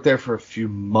you worked there for a few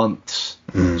months.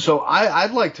 So I'd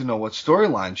like to know what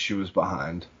storyline she was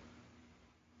behind,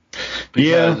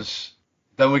 because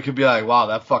then we could be like, wow,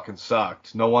 that fucking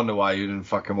sucked. No wonder why you didn't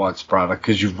fucking watch the product,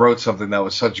 because you wrote something that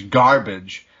was such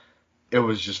garbage. It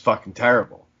was just fucking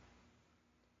terrible.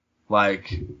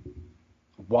 Like,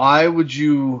 why would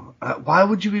you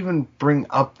even bring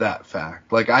up that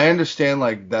fact? Like, I understand,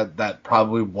 like, that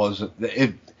probably wasn't,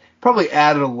 it probably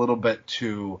added a little bit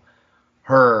to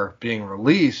her being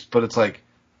released, but it's like,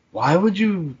 why would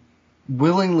you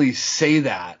willingly say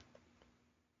that?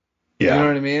 Yeah. You know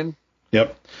what I mean?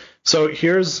 Yep. So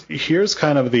here's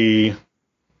kind of the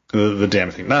The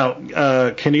damn thing. Now,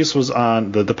 Candice was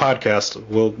on the podcast.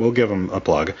 We'll give him a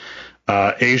plug.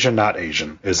 Asian Not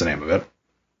Asian is the name of it.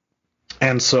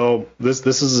 And so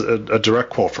this is a direct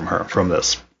quote from her from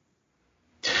this.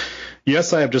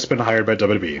 Yes, I have just been hired by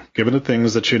WWE. Given the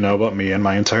things that you know about me and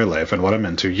my entire life and what I'm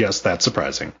into, yes, that's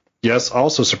surprising. Yes,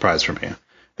 also surprise for me.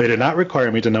 They did not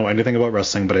require me to know anything about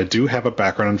wrestling, but I do have a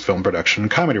background in film production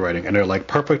and comedy writing, and they're like,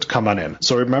 perfect, come on in.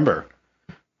 So remember,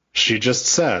 she just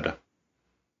said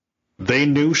they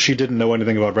knew she didn't know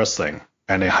anything about wrestling,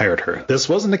 and they hired her. This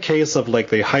wasn't a case of like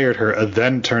they hired her and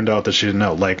then turned out that she didn't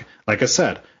know. Like I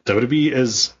said, WWE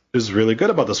is really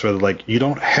good about this, where they're like, you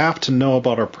don't have to know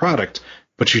about our product,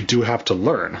 but you do have to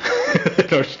learn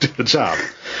in order to do the job.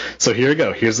 So here you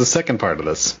go. Here's the second part of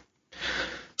this.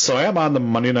 So I am on the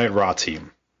Monday Night Raw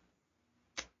team.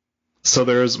 So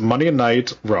there's Monday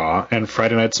Night Raw and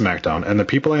Friday Night SmackDown, and the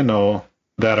people I know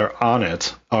that are on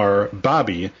it are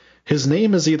Bobby. His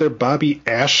name is either Bobby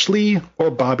Ashley or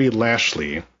Bobby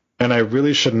Lashley, and I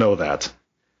really should know that.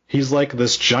 He's like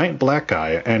this giant black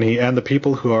guy, and the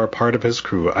people who are part of his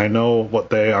crew, I know what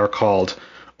they are called,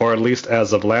 or at least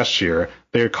as of last year,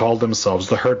 they called themselves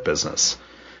the Hurt Business.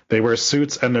 They wear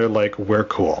suits, and they're like, we're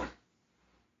cool.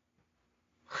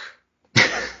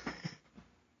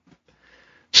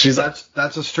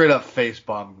 That's a straight up face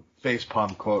palm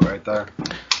quote right there.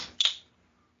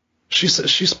 She says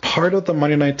she's part of the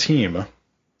Monday Night team,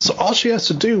 so all she has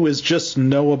to do is just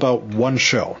know about one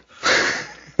show.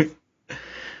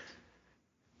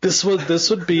 This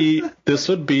would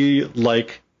be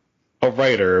like a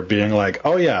writer being like,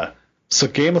 oh yeah, so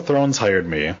Game of Thrones hired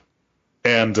me,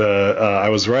 and I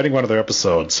was writing one of their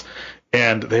episodes,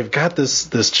 and they've got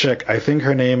this chick. I think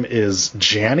her name is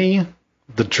Janny,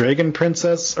 the Dragon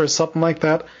Princess, or something like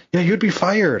that. Yeah, you'd be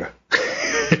fired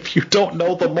if you don't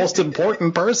know the most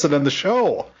important person in the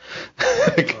show.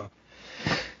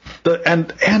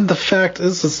 The fact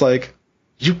is, it's like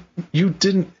you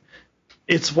didn't.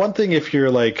 It's one thing if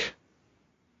you're like,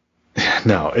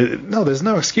 no, there's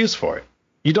no excuse for it.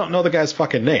 You don't know the guy's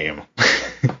fucking name,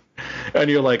 and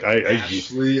you're like,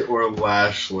 Ashley or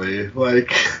Lashley,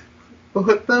 like,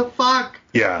 what the fuck?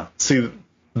 Yeah, see,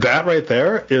 that right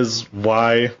there is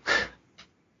why.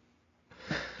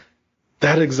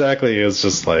 That exactly is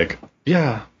just like,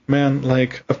 yeah, man,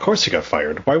 like, of course you got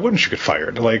fired. Why wouldn't you get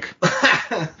fired? Like,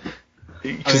 I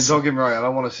mean, don't get me wrong, I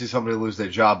don't want to see somebody lose their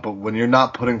job, but when you're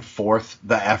not putting forth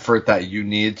the effort that you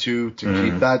need to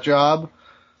keep that job,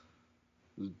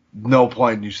 no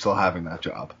point in you still having that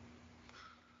job.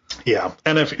 Yeah,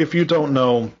 and if you don't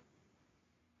know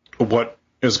what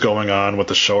is going on with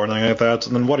the show or anything like that,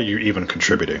 then what are you even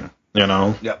contributing, you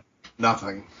know? Yep,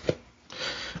 nothing.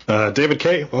 David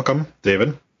K., welcome,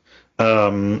 David,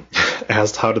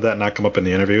 asked how did that not come up in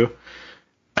the interview?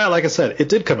 Like I said, it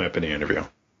did come up in the interview.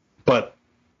 But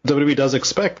WWE does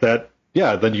expect that,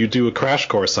 yeah, then you do a crash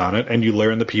course on it and you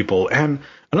learn the people. And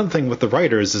another thing with the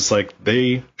writers is, like,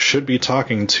 they should be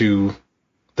talking to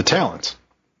the talent.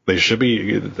 They should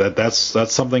be, that's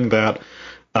something that,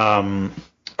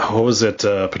 what was it,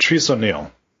 Patrice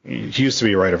O'Neal, he used to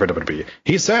be a writer for WWE.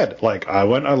 He said, like, I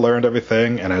went, I learned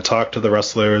everything, and I talked to the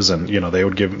wrestlers, and, you know,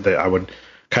 I would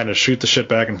kind of shoot the shit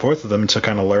back and forth with them to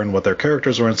kind of learn what their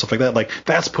characters were and stuff like that. Like,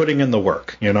 that's putting in the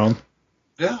work, you know?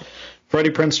 Yeah. Freddie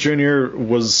Prinze Jr.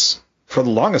 was, for the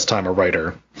longest time, a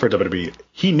writer for WWE.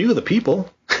 He knew the people,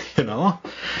 you know?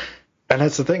 And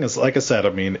that's the thing is, like I said, I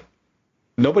mean,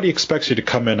 nobody expects you to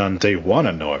come in on day one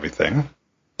and know everything,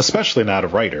 especially not a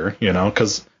writer, you know?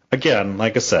 Because, again,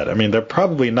 like I said, I mean, they're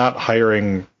probably not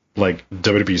hiring, like,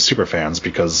 WWE superfans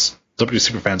because WWE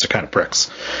superfans are kind of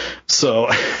pricks. So...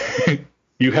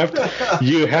 You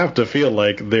have to feel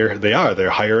like they're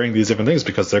hiring these different things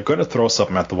because they're going to throw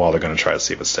something at the wall. They're going to try to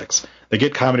see if it sticks. They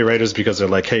get comedy writers because they're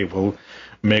like, hey, we'll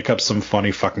make up some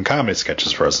funny fucking comedy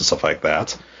sketches for us and stuff like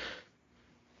that.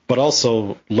 But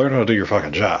also learn how to do your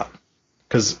fucking job,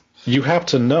 because you have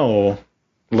to know,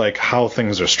 like, how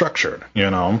things are structured.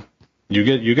 You know,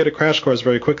 you get a crash course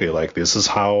very quickly. Like, this is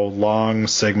how long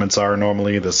segments are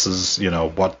normally. This is, you know,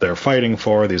 what they're fighting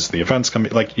for. These are the events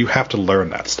coming. Like, you have to learn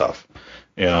that stuff.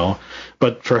 You know,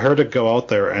 but for her to go out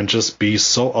there and just be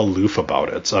so aloof about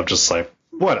it, of just like,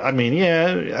 what? I mean,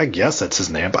 yeah, I guess that's his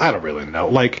name, but I don't really know.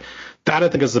 Like, that I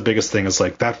think is the biggest thing, is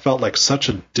like, that felt like such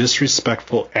a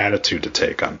disrespectful attitude to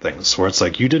take on things, where it's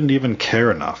like, you didn't even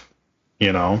care enough,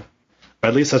 you know?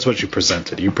 At least that's what you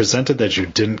presented. You presented that you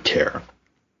didn't care.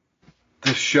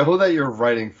 The show that you're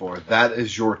writing for, that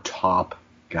is your top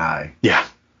guy. Yeah.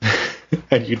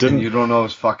 And you didn't. And you don't know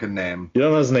his fucking name. You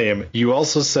don't know his name. You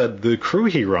also said the crew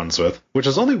he runs with, which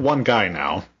is only one guy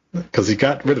now, because he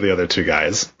got rid of the other two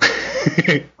guys.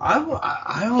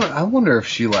 I wonder if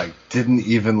she like didn't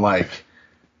even like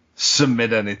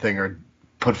submit anything or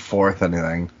put forth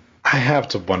anything. I have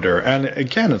to wonder. And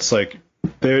again, it's like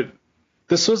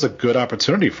this was a good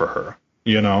opportunity for her,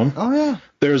 you know? Oh yeah.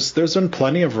 There's been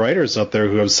plenty of writers out there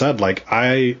who have said, like,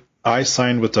 I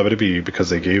signed with WWE because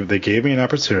they gave me an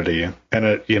opportunity, and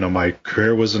it, you know, my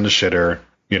career was in the shitter,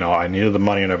 you know, I needed the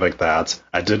money and everything like that.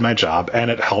 I did my job,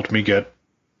 and it helped me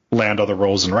land other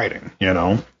roles in writing, you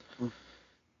know?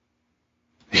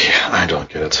 Yeah, I don't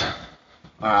get it.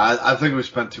 All right, I think we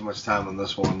spent too much time on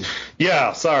this one.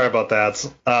 Yeah, sorry about that.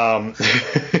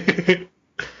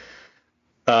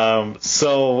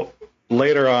 So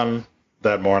later on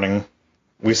that morning,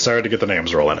 we started to get the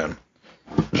names rolling in.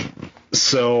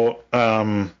 So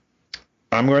I'm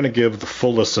going to give the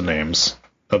full list of names,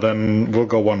 and then we'll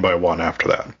go one by one after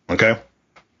that, okay?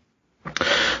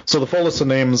 So the full list of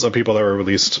names of people that were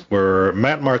released were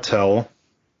Matt Martell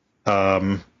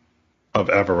of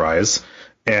Everrise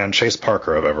and Chase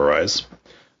Parker of Everrise,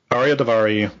 Arya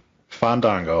Davari,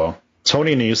 Fandango,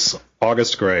 Tony Nese,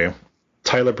 August Gray,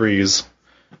 Tyler Breeze,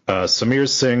 Samir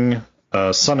Singh,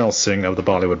 Sunil Singh of the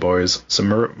Bollywood Boys,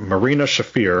 Marina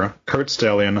Shafir, Kurt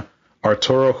Stallion,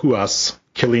 Arturo Huas,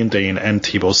 Killian Dane, and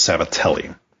Thibaut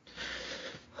Savatelli.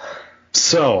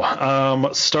 So,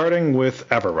 starting with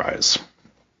Everrise.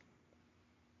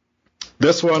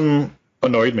 This one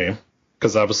annoyed me,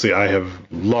 because obviously I have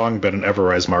long been an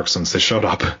Everrise mark since they showed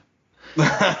up.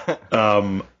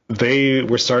 They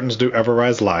were starting to do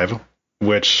Everrise Live,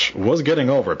 which was getting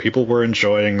over. People were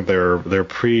enjoying their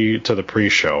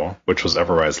pre-show, which was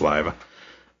Everrise Live.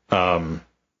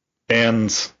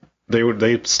 And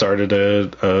they started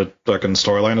a fucking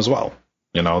storyline as well.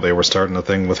 You know, they were starting a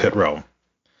thing with Hit Row.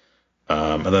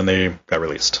 And then they got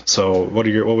released. So what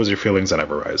was your feelings on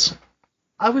Everrise?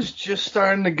 I was just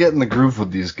starting to get in the groove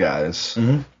with these guys.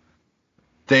 Mm-hmm.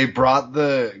 They brought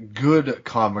the good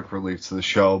comic relief to the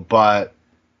show, but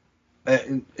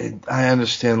I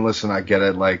understand. Listen, I get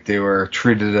it. Like, they were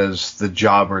treated as the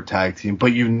jobber tag team,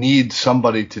 but you need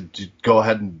somebody to go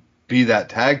ahead and be that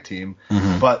tag team.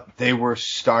 Mm-hmm. But they were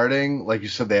starting, like you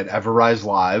said, they had Everrise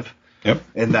Live. Yep.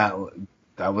 And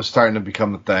that was starting to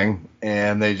become a thing,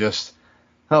 and they just,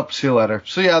 see you later.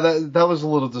 So yeah, that was a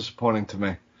little disappointing to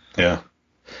me. Yeah.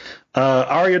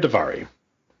 Arya Davari.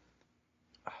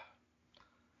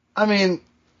 I mean,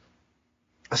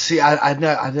 see, I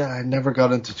never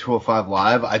got into 205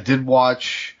 Live. I did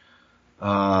watch,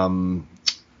 what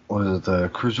is it, the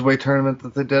Cruiserweight tournament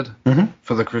that they did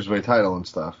for the Cruiserweight title and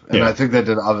stuff. And yeah. I think they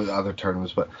did other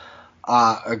tournaments, but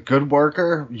a good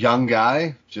worker, young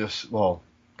guy,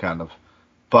 kind of.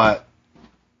 But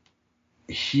I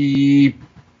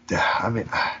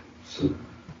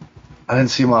didn't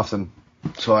see him often,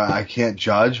 so I can't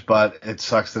judge, but it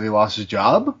sucks that he lost his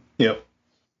job. Yep.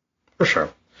 For sure.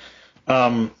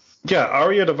 Yeah,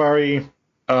 Arya Davari,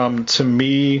 to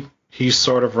me, he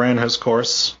sort of ran his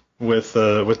course with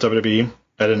WWE.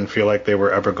 I didn't feel like they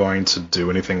were ever going to do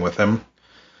anything with him.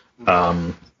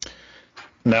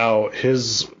 Now,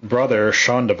 his brother,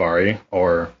 Sean Davari,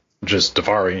 or just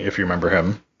Davari, if you remember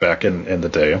him back in the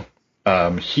day,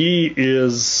 he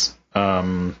is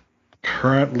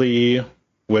currently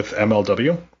with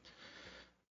MLW.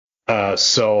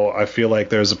 So I feel like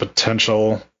there's a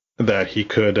potential that he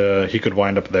could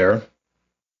wind up there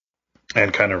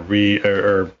and kind of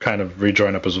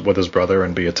rejoin up with his brother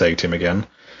and be a tag team again.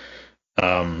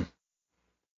 Yeah,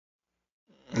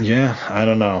 I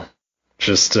don't know.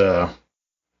 Just yeah,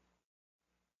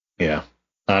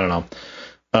 I don't know.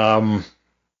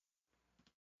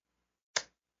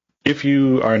 If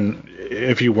you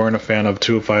weren't a fan of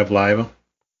 205 Live,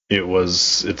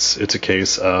 it's a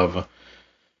case of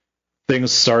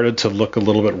things started to look a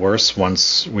little bit worse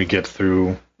once we get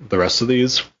through the rest of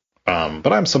these.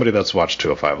 But I'm somebody that's watched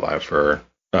 205 Live for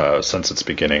since its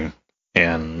beginning,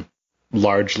 and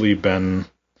largely been.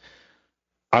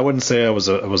 I wouldn't say I was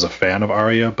a fan of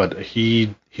Arya, but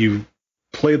he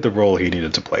played the role he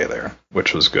needed to play there,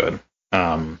 which was good.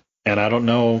 And I don't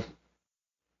know.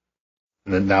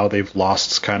 Now they've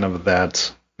lost kind of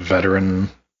that veteran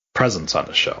presence on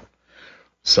the show.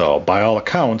 So by all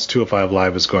accounts, 205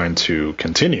 Live is going to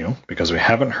continue because we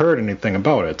haven't heard anything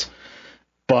about it.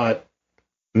 But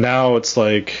now it's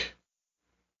like,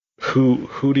 who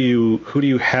do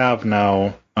you have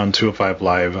now on 205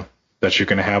 Live that you're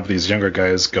going to have these younger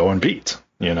guys go and beat,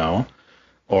 you know,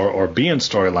 or be in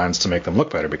storylines to make them look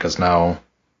better? Because now,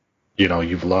 you know,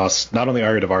 you've lost not only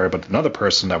Arya Davari, but another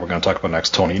person that we're going to talk about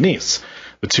next, Tony Nese.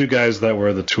 The two guys that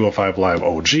were the 205 Live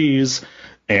OGs,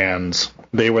 and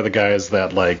they were the guys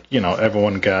that, like, you know,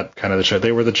 everyone got kind of the shit.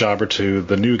 They were the jobber to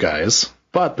the new guys,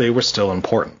 but they were still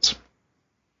important.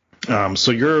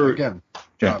 So you're Again,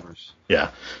 jobbers.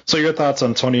 Yeah. So your thoughts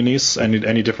on Tony Nese?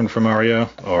 Any different from Mario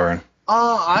or?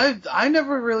 I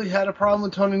never really had a problem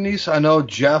with Tony Nese. I know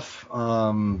Jeff,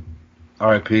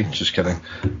 R.I.P. Just kidding.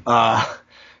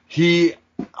 He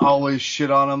always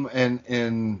shit on him,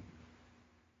 and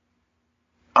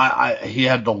he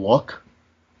had the look.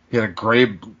 He had a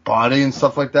great body and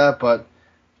stuff like that, but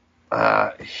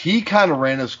he kind of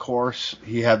ran his course.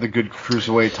 He had the good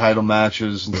cruiserweight title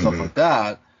matches and stuff like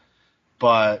that,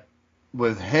 but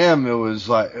with him, it was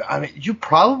like, I mean, you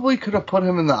probably could have put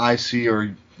him in the IC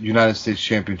or United States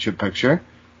Championship picture.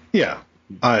 Yeah,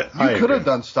 I could have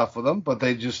done stuff with him, but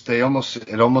it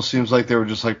almost seems like they were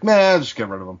just like, nah, just get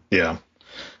rid of him. Yeah.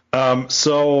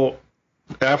 So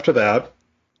after that,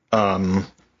 I'm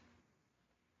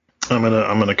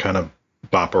gonna kind of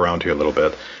bop around here a little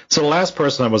bit. So the last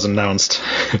person that was announced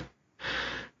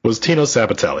was Tino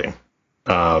Sabbatelli.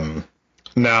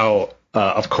 Now,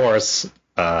 of course,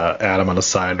 Adam on the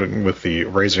side with the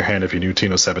raise your hand if you knew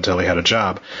Tino Sabbatelli had a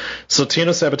job. So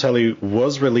Tino Sabbatelli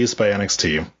was released by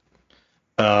NXT,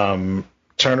 turned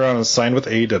around and signed with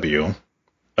AEW,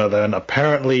 then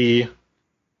apparently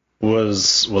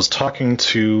was talking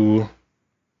to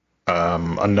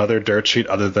another dirt sheet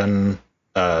other than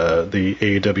the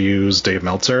AEW's Dave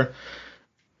Meltzer,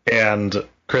 and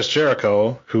Chris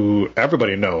Jericho, who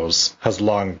everybody knows has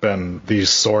long been the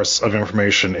source of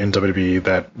information in WWE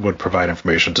that would provide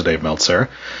information to Dave Meltzer,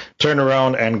 turned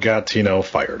around and got Tino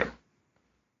fired,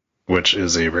 which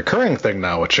is a recurring thing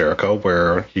now with Jericho,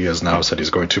 where he has now said he's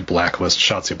going to blacklist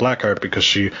Shotzi Blackheart because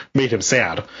she made him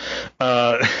sad.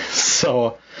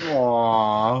 So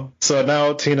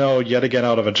now Tino yet again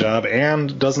out of a job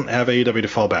and doesn't have AEW to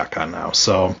fall back on now.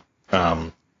 So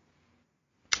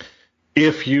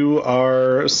if you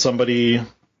are somebody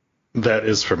that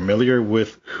is familiar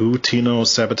with who Tino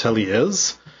Sabbatelli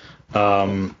is,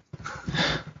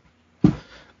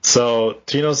 so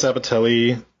Tino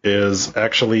Sabbatelli is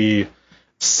actually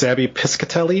Sabby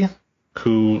Piscatelli,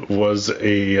 who was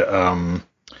a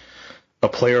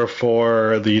player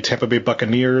for the Tampa Bay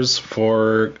Buccaneers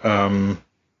for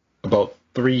about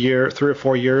 3 or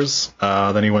 4 years.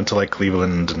 Then he went to like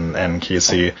Cleveland and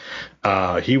KC.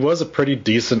 He was a pretty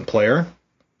decent player.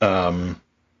 And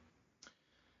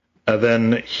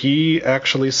then he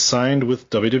actually signed with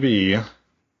WWE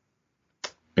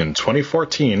in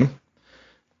 2014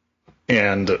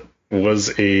 and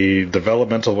was a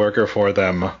developmental worker for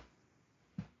them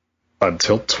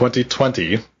until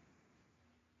 2020.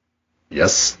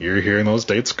 Yes, you're hearing those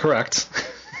dates correct.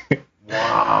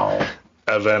 Wow.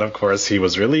 And then, of course, he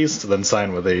was released, then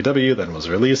signed with AEW, then was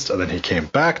released, and then he came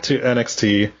back to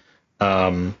NXT.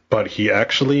 But he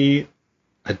actually,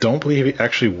 I don't believe he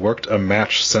actually worked a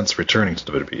match since returning to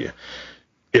WWE.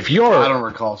 I don't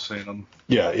recall seeing him.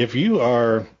 If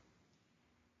you're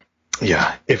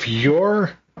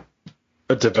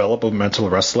a developmental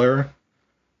wrestler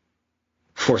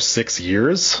for 6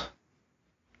 years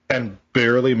and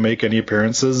barely make any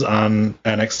appearances on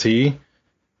NXT,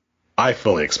 I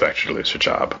fully expect you to lose your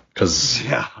job, because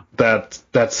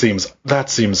that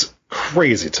seems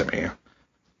crazy to me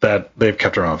that they've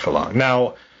kept around for long.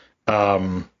 Now,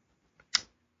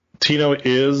 Tino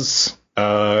is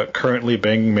currently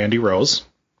banging Mandy Rose,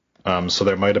 so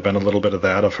there might have been a little bit of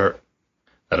that of her.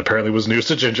 That apparently was news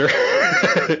to Ginger.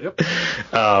 Yep.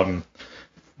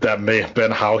 That may have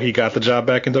been how he got the job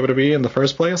back in WWE in the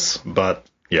first place. But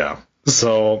yeah,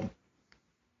 so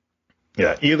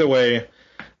yeah, either way,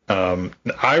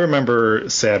 I remember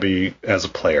Sabby as a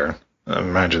player.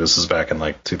 Mind you, this is back in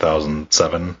like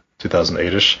 2007,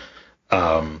 2008-ish.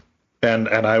 And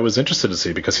I was interested to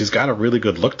see, because he's got a really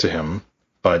good look to him.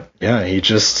 But yeah, he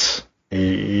just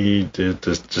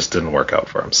didn't work out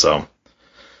for him. So.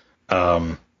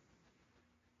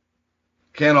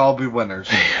 Can't all be winners.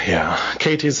 Yeah.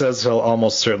 KT says he'll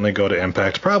almost certainly go to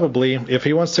Impact. Probably. If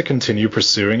he wants to continue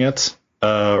pursuing it,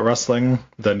 wrestling,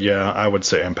 then yeah, I would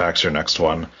say Impact's your next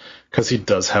one, because he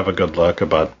does have a good look.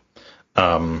 But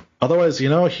otherwise,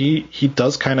 he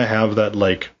does kind of have that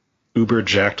like uber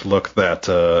jacked look that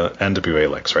NWA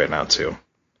likes right now too.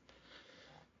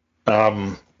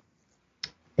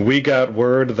 We got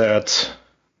word that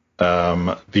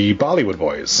the Bollywood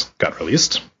Boys got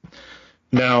released.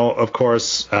 Now, of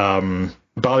course,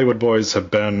 Bollywood Boys have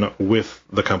been with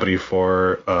the company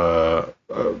for 4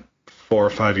 or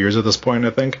 5 years at this point, I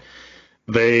think.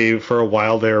 They, for a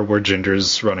while there, were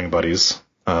Ginger's running buddies.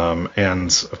 And,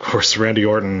 of course, Randy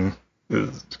Orton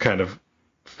kind of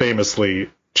famously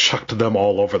chucked them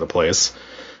all over the place.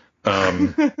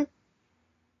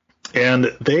 And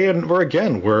they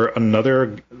were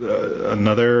another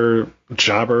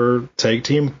jobber tag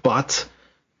team, but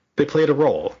they played a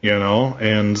role,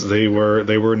 and they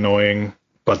were annoying,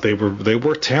 but they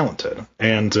were talented,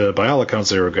 and by all accounts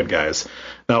they were good guys.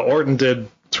 Now Orton did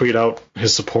tweet out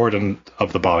his support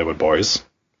of the Bollywood Boys,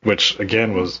 which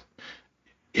again was,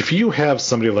 if you have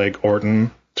somebody like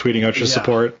Orton tweeting out your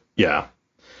support, yeah.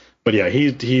 But yeah,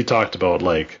 he talked about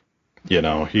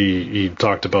he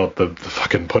talked about the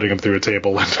fucking putting him through a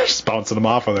table and just bouncing him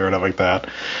off of there and everything like that.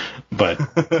 But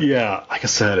yeah, like I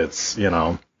said, it's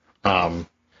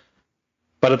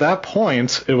but at that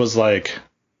point it was like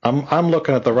I'm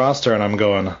looking at the roster and I'm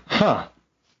going,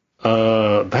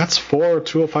 that's 4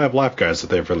 205 Live guys that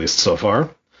they've released so far.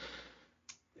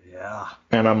 Yeah.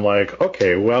 And I'm like,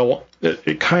 okay, well,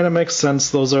 it kind of makes sense.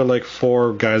 Those are like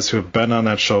 4 guys who have been on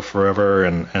that show forever,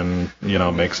 and and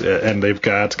they've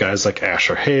got guys like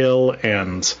Asher Hale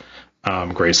and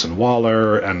Grayson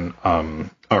Waller and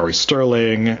Ari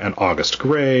Sterling and August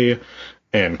Gray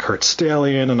and Kurt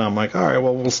Stallion, and I'm like, all right,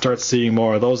 well, we'll start seeing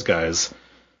more of those guys.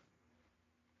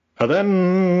 And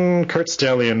then Kurt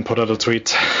Stallion put out a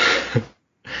tweet,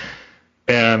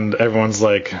 and everyone's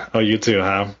like, oh, you too,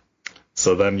 huh?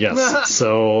 So then, yes.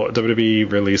 So WWE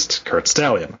released Kurt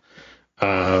Stallion.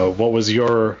 What was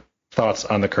your thoughts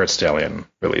on the Kurt Stallion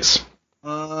release?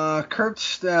 Kurt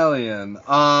Stallion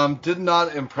did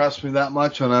not impress me that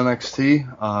much on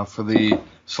NXT for the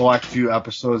select few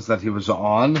episodes that he was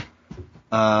on.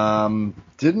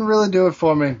 Didn't really do it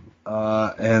for me.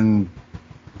 And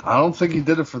I don't think he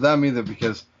did it for them either,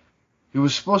 because he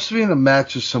was supposed to be in a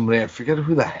match with somebody. I forget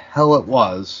who the hell it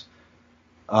was.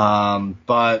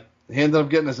 But he ended up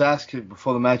getting his ass kicked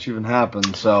before the match even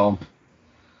happened, so.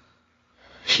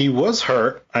 He was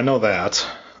hurt. I know that.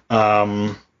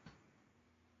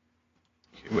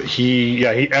 He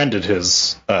ended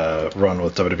his run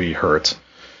with WWE hurt.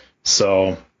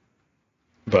 So,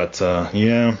 but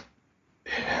yeah,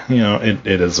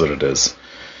 it is what it is.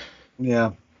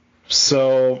 Yeah.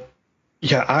 So,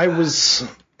 yeah, I was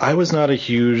not a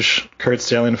huge Kurt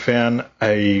Stallion fan.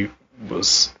 They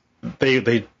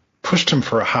pushed him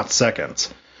for a hot second,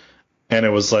 and it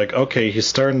was like, okay, he's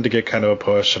starting to get kind of a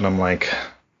push, and I'm like,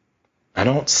 I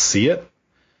don't see it.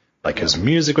 Like, his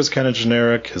music was kind of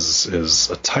generic, his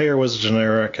attire was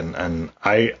generic, and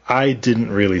I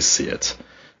didn't really see it.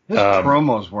 His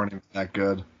promos weren't even that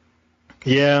good.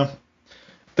 Yeah.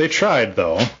 They tried,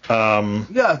 though.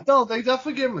 Yeah, no, they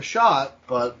definitely gave him a shot,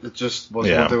 but it just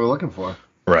wasn't what they were looking for.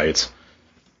 Right.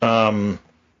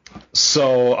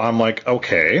 So I'm like,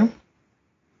 okay,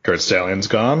 Kurt Stallion's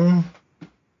gone.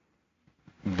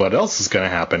 What else is going to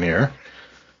happen here?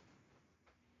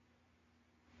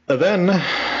 And then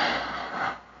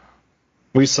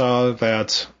we saw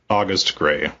that August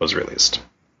Gray was released.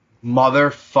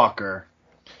 Motherfucker.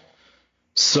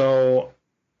 So,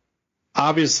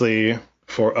 obviously,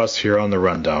 for us here on the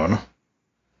rundown,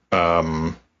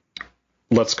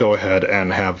 let's go ahead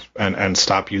and have and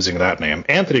stop using that name.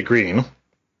 Anthony Green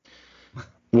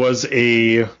was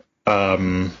a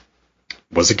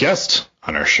guest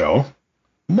on our show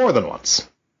more than once,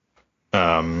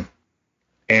 and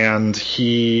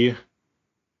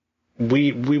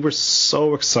we were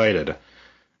so excited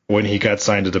when he got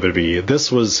signed to WWE.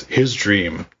 This was his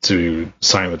dream to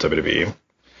sign with WWE,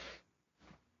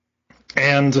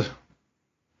 and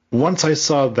once I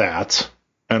saw that,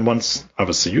 and once,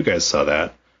 obviously, you guys saw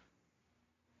that,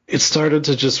 it started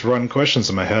to just run questions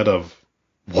in my head of,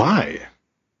 why?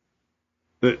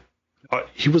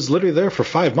 He was literally there for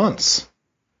 5 months.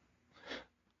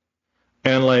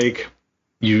 And, like,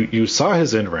 you saw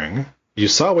his in-ring, you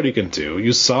saw what he can do,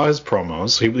 you saw his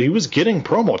promos, he was getting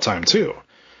promo time, too,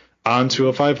 on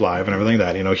 205 Live and everything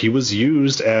like that. He was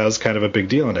used as kind of a big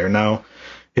deal in there. Now,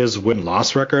 his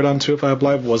win-loss record on 205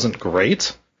 Live wasn't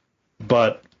great,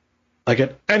 but, like,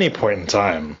 at any point in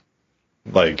time,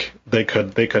 like, they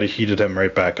could have heated him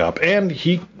right back up. And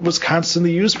he was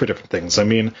constantly used for different things. I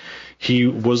mean, he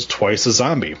was twice a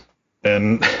zombie.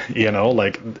 And,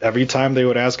 like, every time they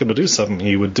would ask him to do something,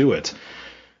 he would do it.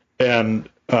 And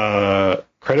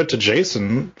credit to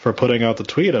Jason for putting out the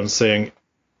tweet and saying,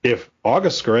 if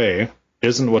August Gray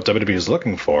isn't what WWE is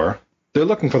looking for, they're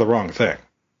looking for the wrong thing.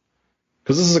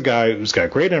 Because this is a guy who's got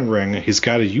great in-ring, he's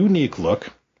got a unique look,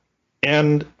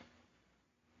 and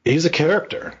he's a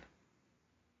character.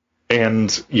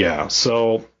 And yeah,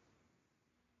 so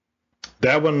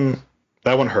that one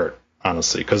hurt,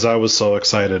 honestly, because I was so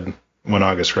excited when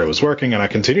August Gray was working, and I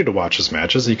continued to watch his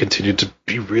matches. He continued to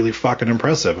be really fucking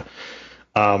impressive.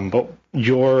 But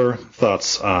your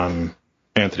thoughts on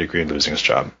Anthony Green losing his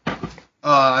job?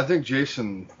 I think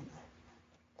Jason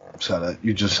said it.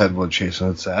 You just said what Jason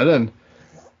had said, and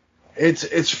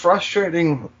it's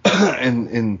frustrating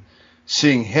in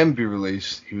seeing him be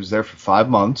released. He was there for 5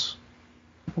 months.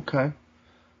 Okay.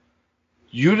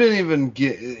 You didn't even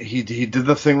get. He did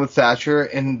the thing with Thatcher,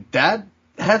 and that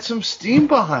had some steam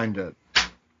behind it,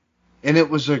 and it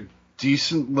was a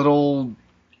decent little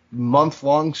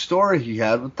month-long story he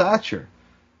had with Thatcher.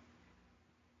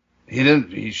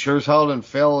 He sure as hell didn't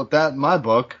fail at that in my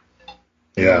book.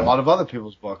 Yeah. A lot of other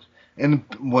people's books. And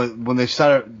when they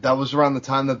started, that was around the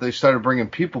time that they started bringing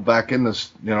people back in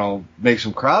this, make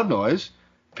some crowd noise.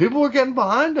 People were getting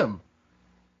behind him.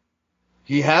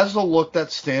 He has the look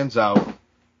that stands out.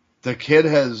 The kid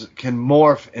can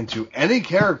morph into any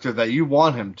character that you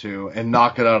want him to and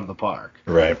knock it out of the park.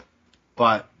 Right.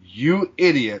 But you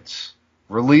idiots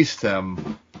released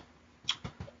him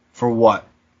for what?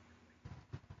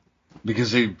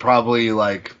 Because he probably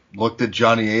looked at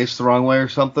Johnny Ace the wrong way or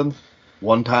something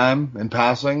one time in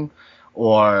passing,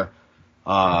 or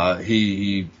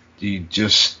he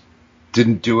just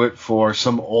didn't do it for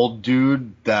some old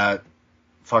dude that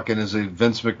fucking is a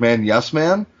Vince McMahon yes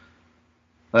man.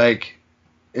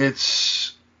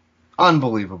 It's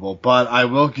unbelievable. But I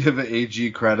will give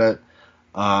AG credit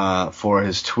for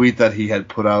his tweet that he had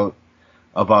put out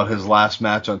about his last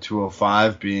match on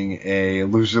 205 being a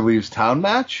loser leaves town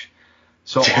match.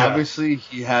 So obviously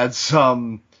he had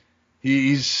some.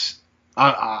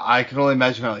 I can only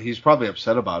imagine how he's probably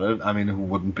upset about it. I mean, who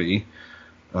wouldn't be?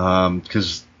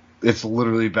 Because it's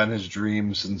literally been his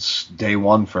dream since day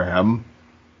one for him.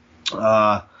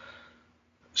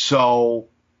 So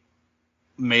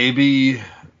maybe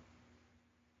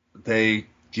they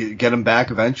get him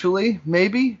back eventually,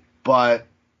 maybe, but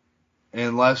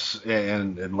unless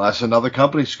another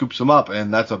company scoops him up,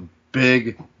 and that's a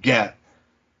big get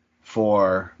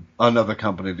for another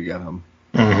company to get him.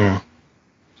 Mm-hmm.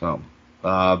 So,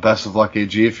 best of luck,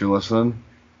 AG, if you're listening.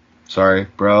 Sorry,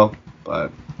 bro,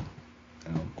 but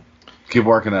keep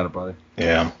working at it, buddy.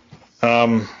 Yeah.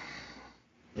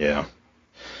 Yeah.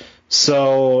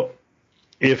 So,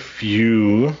 if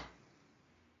you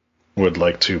would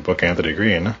like to book Anthony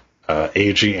Green,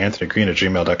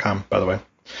 aganthonygreen@gmail.com, by the way.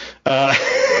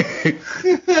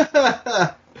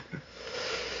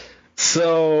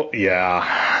 So,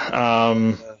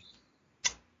 yeah.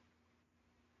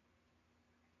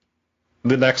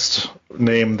 The next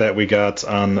name that we got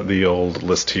on the old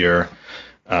list here,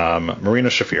 Marina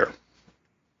Shafir.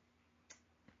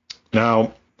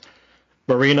 Now,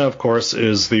 Marina, of course,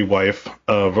 is the wife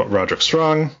of Roderick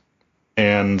Strong,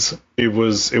 and it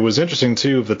was interesting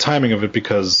too, the timing of it,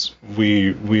 because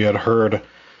we had heard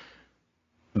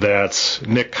that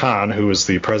Nick Khan, who is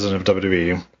the president of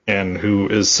WWE and who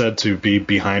is said to be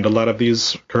behind a lot of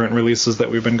these current releases that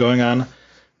we've been going on,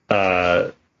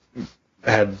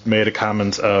 had made a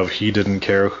comment of he didn't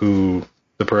care who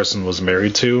the person was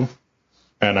married to,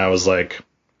 and I was like,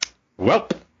 well,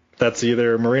 that's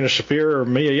either Marina Shafir or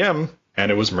Mia Yim, and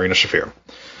it was Marina Shafir.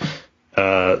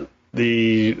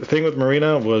 The thing with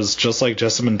Marina was, just like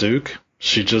Jessamine Duke,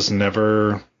 she just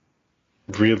never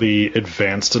really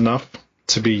advanced enough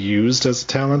to be used as a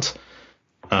talent.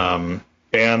 And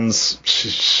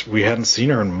we hadn't seen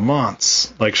her in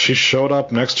months. She showed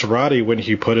up next to Roddy when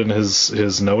he put in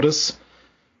his notice,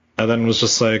 and then was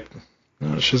just like,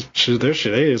 oh, she's there.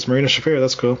 Hey, it's Marina Shafir.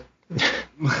 That's cool.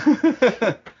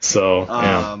 So,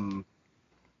 yeah.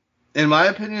 In my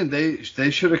opinion,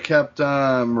 they should have kept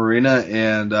Marina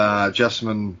and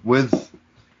Jessamine with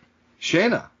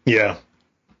Shayna. Yeah.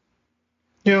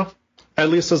 Yeah. At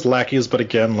least as lackeys, but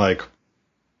again,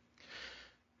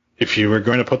 if you were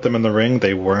going to put them in the ring,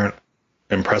 they weren't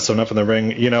impressive enough in the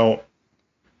ring.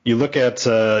 You look at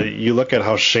how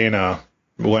Shayna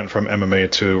went from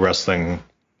MMA to wrestling,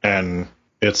 and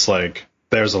it's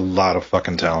there's a lot of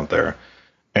fucking talent there.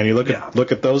 And you look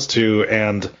at those two,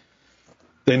 and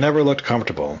they never looked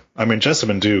comfortable. I mean,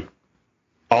 Jessamine Duke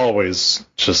always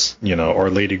just, or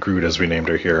Lady Groot as we named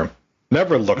her here,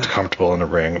 never looked comfortable in the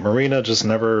ring. Marina just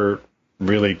never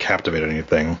really captivated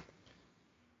anything.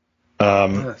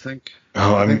 I think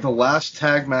the last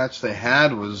tag match they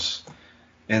had was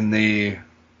in the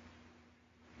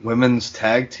women's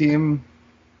tag team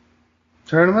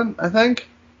tournament, I think,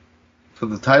 for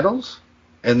the titles,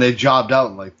 and they jobbed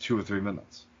out in 2 or 3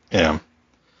 minutes. Yeah.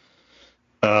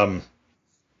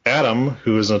 Adam,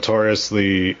 who is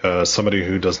notoriously somebody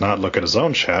who does not look at his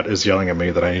own chat, is yelling at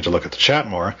me that I need to look at the chat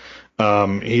more.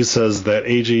 He says that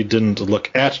AG didn't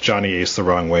look at Johnny Ace the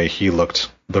wrong way. He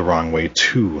looked the wrong way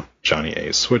to Johnny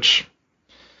Ace, which,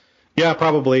 yeah,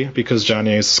 probably, because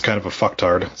Johnny Ace is kind of a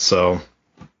fucktard. So,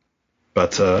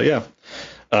 but, yeah.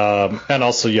 And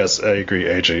also, yes, I agree.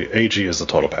 AG is the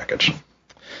total package.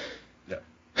 Yeah.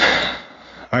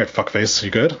 All right, fuckface,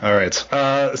 you good? All right.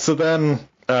 So then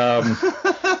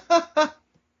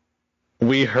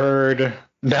we heard.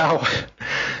 Now,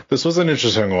 this was an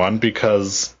interesting one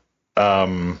because.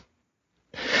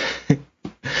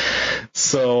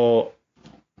 So,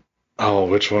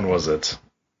 which one was it?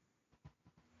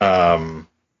 The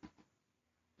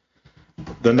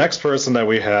next person that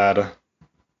we had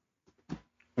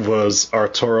was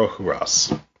Arturo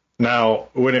Huras. Now,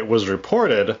 when it was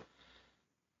reported,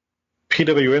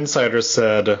 PW Insider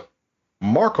said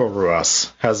Marco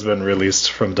Ruas has been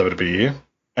released from WWE,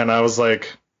 and I was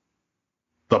like,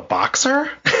 the boxer?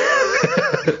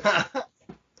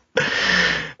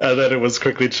 And then it was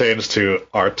quickly changed to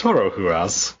Arturo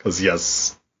Huras, because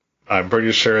yes, I'm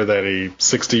pretty sure that a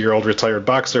 60-year-old retired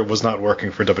boxer was not working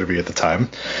for WWE at the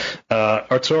time.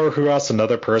 Arturo Huras,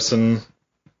 another person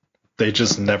they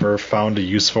just never found a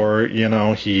use for. You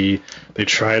know, they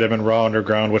tried him in Raw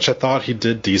Underground, which I thought he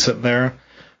did decent there.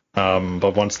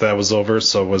 But once that was over,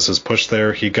 so was his push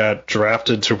there. He got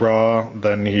drafted to Raw,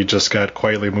 then he just got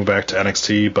quietly moved back to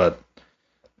NXT, but,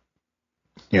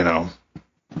 you know,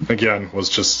 again, was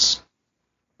just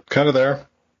kind of there.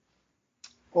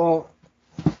 Well,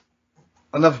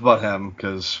 enough about him,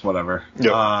 because whatever.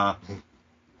 Yep.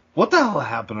 What the hell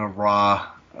happened to Raw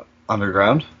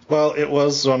Underground? Well, it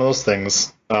was one of those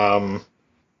things. It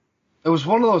was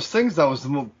one of those things that was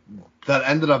that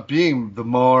ended up being the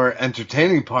more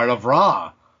entertaining part of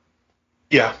Raw.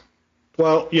 Yeah.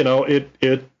 Well, you know, it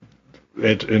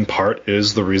in part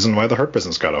is the reason why the Hurt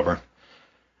Business got over.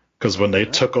 Because when they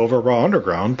took over Raw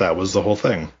Underground, that was the whole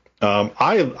thing.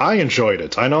 I enjoyed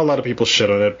it. I know a lot of people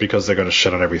shit on it because they're going to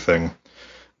shit on everything.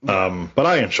 But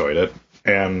I enjoyed it.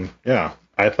 And, yeah,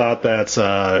 I thought that,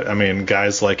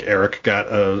 guys like Eric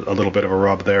got a little bit of a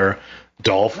rub there.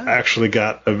 Dolph actually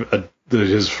got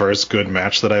his first good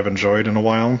match that I've enjoyed in a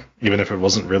while, even if it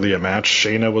wasn't really a match.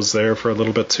 Shayna was there for a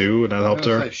little bit, too, and that helped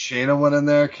her. Shayna went in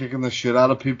there kicking the shit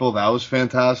out of people. That was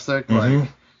fantastic. Mm-hmm. Like,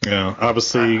 yeah,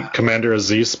 obviously Commander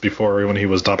Aziz before when he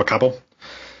was Daba Couple.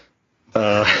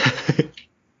 Yeah.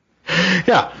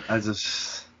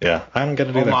 Yeah, I don't get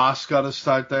it either. Omos got to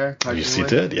start there. Yes, he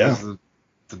did, yeah.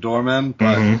 The doorman,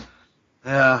 but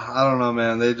yeah, I don't know,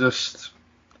 man. They just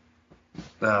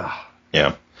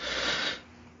Yeah.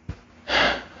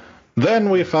 Then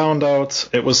we found out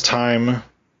it was time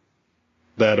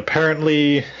that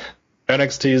apparently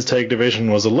NXT's tag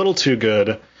division was a little too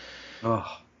good.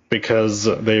 Because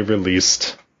they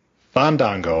released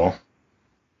Fandango,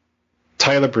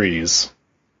 Tyler Breeze,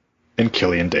 and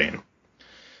Killian Dane.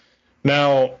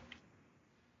 Now,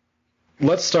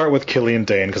 let's start with Killian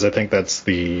Dane, because I think that's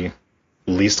the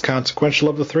least consequential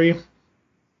of the three.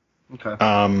 Okay.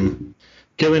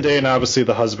 Killian Dane, obviously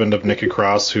the husband of Nikki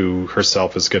Cross, who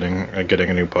herself is getting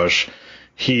a new push.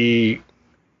 He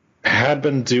had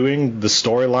been doing the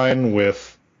storyline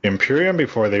with Imperium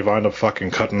before they wound up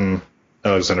fucking cutting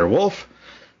Alexander Wolf.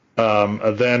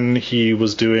 Then he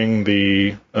was doing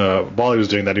while he was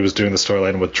doing that, he was doing the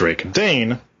storyline with Drake and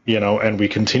Dane, you know, and we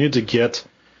continued to get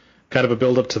kind of a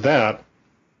build up to that.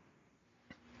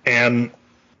 And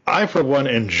I, for one,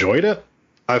 enjoyed it.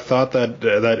 I thought that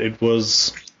it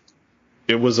was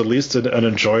at least an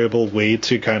enjoyable way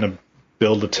to kind of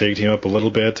build the tag team up a little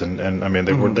bit. And I mean,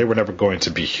 they were never going to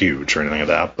be huge or anything like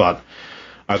that, but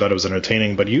I thought it was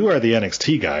entertaining. But you are the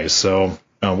NXT guy, so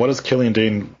what does Killian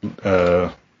Dane,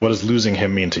 what does losing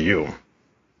him mean to you?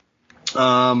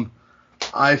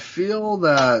 I feel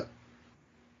that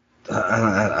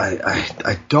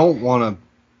I don't want to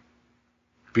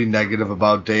be negative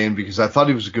about Dane because I thought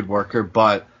he was a good worker,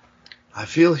 but I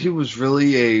feel he was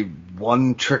really a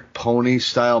one-trick pony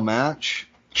style match,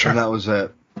 and that was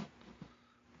it.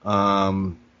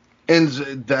 And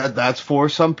that's for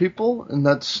some people, and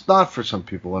that's not for some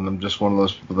people. And I'm just one of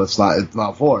those people it's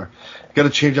not for. You got to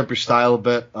change up your style a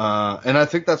bit. And I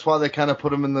think that's why they kind of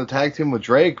put him in the tag team with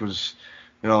Drake was,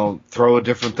 you know, throw a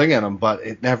different thing at him. But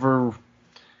it never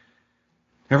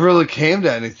really came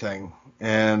to anything.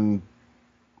 And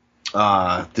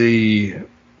I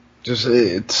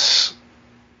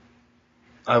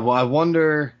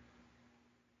wonder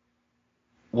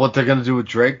what they're gonna do with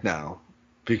Drake now,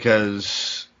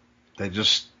 because they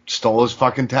just stole his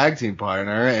fucking tag team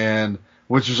partner, and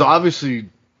which was obviously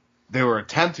they were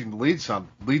attempting to lead to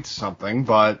something,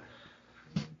 but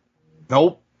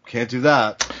nope, can't do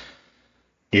that.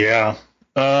 Yeah.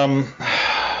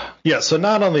 Yeah. So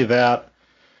not only that,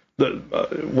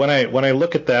 when I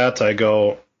look at that, I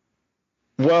go,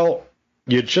 well,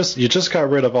 you just got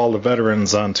rid of all the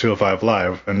veterans on 205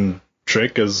 Live, and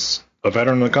Drake is a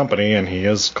veteran of the company, and he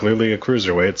is clearly a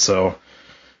cruiserweight, so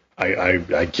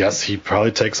I guess he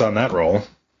probably takes on that role.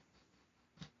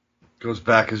 Goes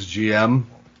back as GM.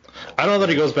 I don't know that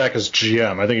he goes back as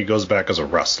GM. I think he goes back as a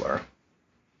wrestler.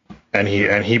 And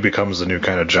he becomes the new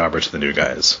kind of jobber to the new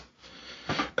guys.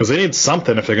 Because they need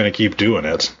something if they're going to keep doing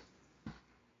it.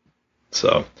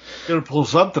 So. Going to pull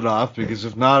something off, because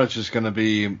if not, it's just going to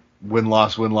be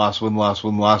win-loss, win-loss, win-loss,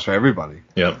 win-loss for everybody.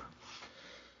 Yep.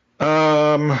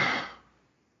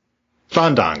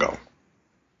 Fandango.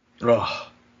 Ugh.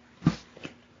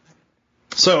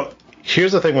 So,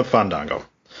 here's the thing with Fandango.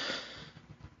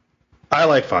 I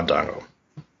like Fandango.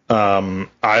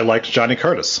 I liked Johnny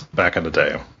Curtis back in the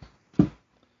day.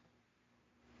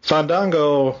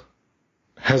 Fandango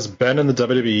has been in the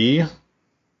WWE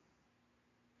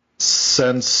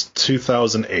since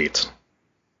 2008.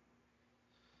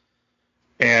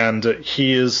 And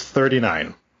he is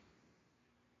 39.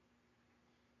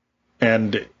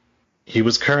 And he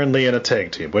was currently in a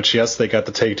tag team, which, yes, they got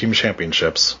the tag team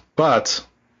championships. But,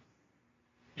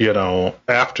 you know,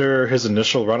 after his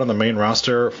initial run on the main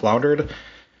roster floundered,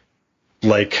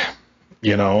 like,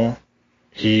 you know,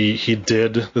 he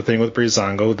did the thing with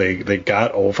Breezango. They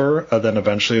got over, and then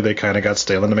eventually they kind of got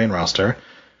stale in the main roster.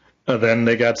 And then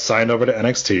they got signed over to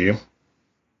NXT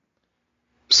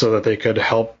so that they could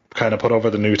help kind of put over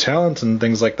the new talent and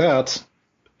things like that.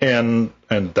 And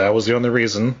that was the only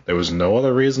reason. There was no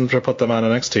other reason to put them on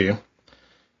NXT.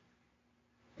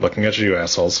 Looking at you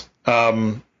assholes.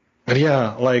 But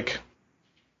yeah, like,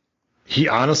 he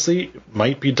honestly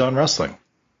might be done wrestling,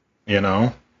 you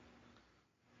know?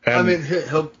 And I mean,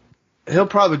 he'll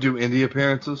probably do indie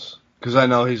appearances, because I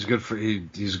know he's good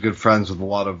he's good friends with a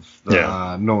lot of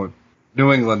the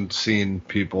New England scene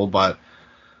people. But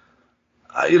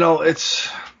you know, every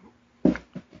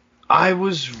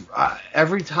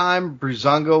time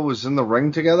Breezango was in the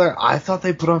ring together, I thought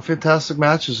they put on fantastic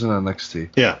matches in NXT.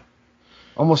 Yeah,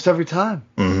 almost every time.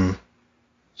 Mm-hmm.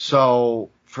 So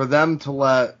for them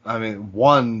to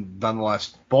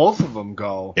nonetheless, both of them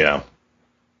go. Yeah.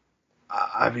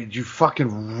 I mean, you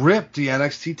fucking ripped the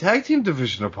NXT tag team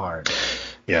division apart.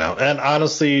 Yeah, and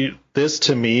honestly, this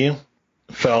to me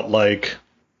felt like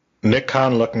Nick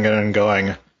Khan looking at it and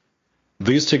going,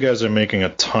 these two guys are making a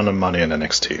ton of money in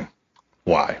NXT.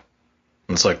 Why?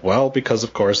 And it's like, well, because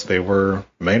of course they were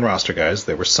main roster guys.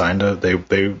 They were signed to,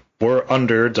 they were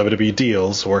under WWE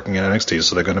deals working in NXT,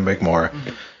 so they're going to make more. Mm-hmm.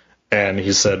 And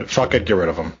he said, fuck it, get rid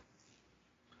of them.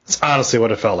 It's honestly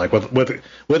what it felt like.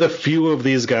 With a few of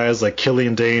these guys, like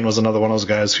Killian Dane was another one of those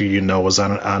guys who you know was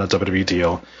on a WWE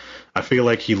deal. I feel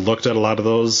like he looked at a lot of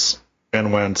those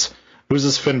and went, who's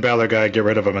this Finn Balor guy? Get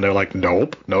rid of him. And they're like,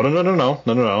 nope. No. And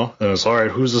it's, all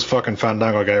right, who's this fucking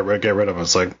Fandango guy? Get rid of him.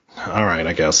 It's like, all right,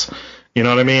 I guess. You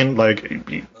know what I mean? Like,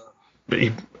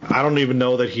 I don't even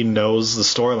know that he knows the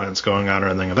storylines going on or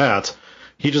anything like that.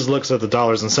 He just looks at the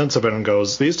dollars and cents of it and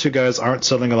goes, these two guys aren't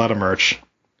selling a lot of merch.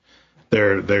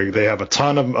 They have a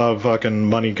ton of fucking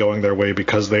money going their way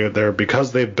because they've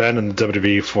been in the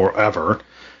WWE forever,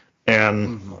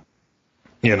 and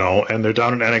you know, and they're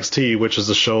down in NXT, which is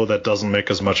a show that doesn't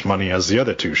make as much money as the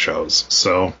other two shows,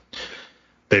 so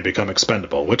they become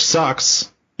expendable, which sucks,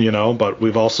 you know. But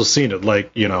we've also seen it,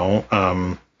 like, you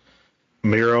know,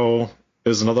 Miro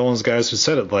is another one of those guys who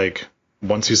said it, like,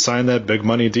 once you sign that big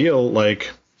money deal,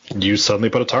 like, you suddenly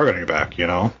put a target on your back, you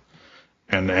know.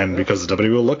 And because the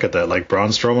WWE will look at that, like Braun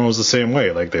Strowman was the same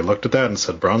way. Like, they looked at that and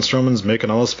said, Braun Strowman's making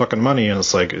all this fucking money, and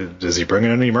it's like, is he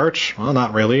bringing any merch? Well,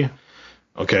 not really.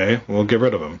 Okay, we'll get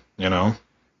rid of him, you know?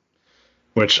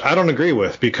 Which I don't agree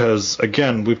with, because,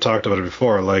 again, we've talked about it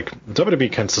before, like,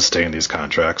 WWE can sustain these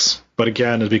contracts, but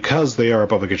again, because they are a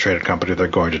publicly traded company, they're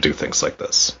going to do things like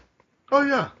this. Oh,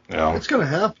 yeah. You know? It's going to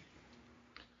happen.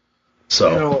 So,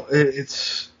 you know,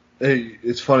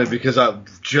 it's funny, because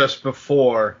just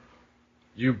before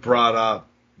you brought up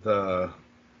the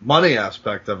money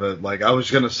aspect of it, like, I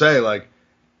was going to say, like,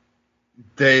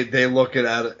 they look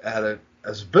at it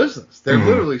as a business. They're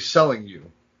literally selling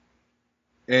you.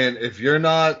 And if you're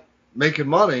not making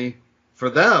money for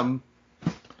them,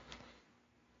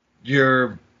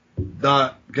 you're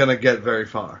not going to get very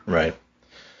far. Right.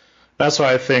 That's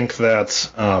why I think that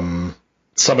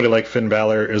somebody like Finn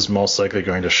Balor is most likely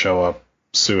going to show up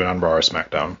soon on Raw or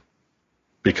SmackDown.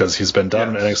 Because he's been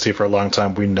done in NXT for a long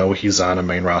time. We know he's on a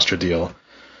main roster deal.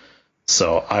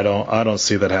 So I don't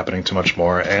see that happening too much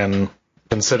more. And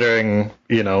considering,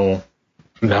 you know,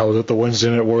 now that the Wednesday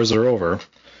Night Wars are over,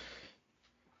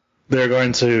 they're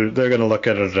going to look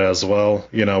at it as, well,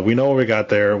 you know, we know what we got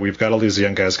there. We've got all these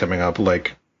young guys coming up.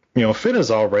 Like, Finn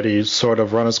has already sort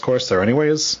of run his course there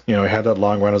anyways. He had that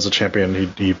long run as a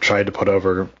champion. He tried to put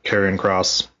over Karrion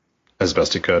Kross as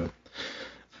best he could.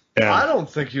 And I don't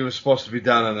think he was supposed to be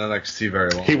down in NXT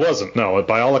very long. He wasn't. No,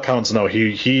 by all accounts, no.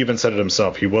 He even said it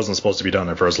himself. He wasn't supposed to be down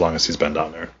there for as long as he's been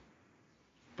down there.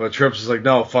 But Trips is like,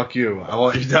 no, fuck you. I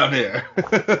want you down here.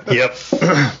 Yep.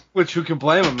 Which, who can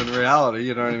blame him in reality,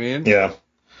 you know what I mean? Yeah.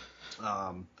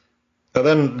 And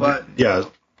then, yeah.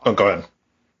 Oh, go ahead.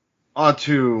 On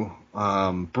to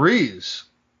Breeze.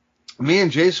 Me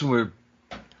and Jason were,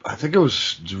 I think it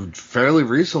was fairly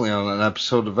recently on an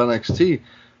episode of NXT,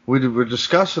 we were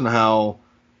discussing how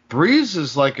Breeze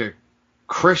is like a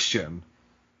Christian.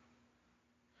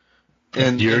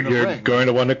 You're going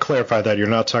to want to clarify that you're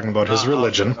not talking about his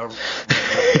religion. A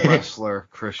wrestler,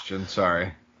 Christian,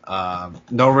 sorry.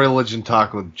 No religion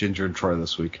talk with Ginger and Troy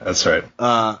this week. That's right.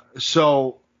 And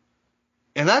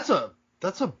that's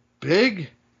a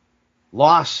big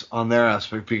loss on their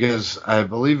aspect, because I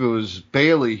believe it was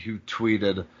Bailey who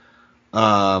tweeted,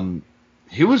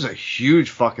 he was a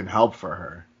huge fucking help for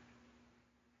her.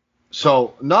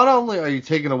 So not only are you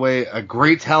taking away a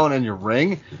great talent in your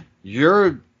ring,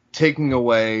 you're taking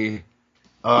away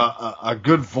a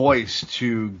good voice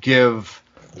to give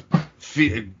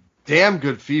damn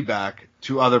good feedback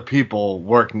to other people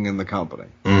working in the company.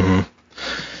 Mm-hmm.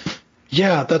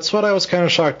 Yeah, that's what I was kind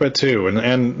of shocked by too.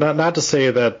 And not to say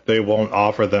that they won't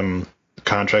offer them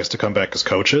contracts to come back as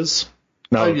coaches.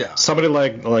 Now, somebody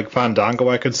like Fandango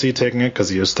I could see taking it because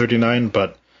he is 39,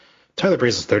 but Tyler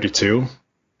Breeze is 32.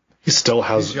 He still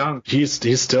has. He's young. He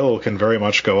still can very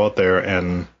much go out there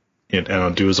and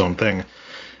do his own thing.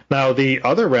 Now, the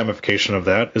other ramification of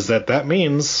that is that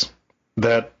means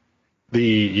that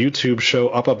the YouTube show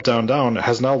Up Up Down Down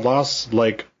has now lost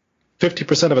like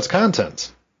 50% of its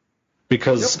content,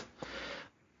 because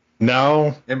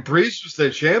now. And Breeze was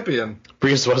their champion.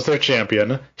 Breeze was their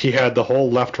champion. He had the whole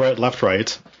left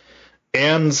right,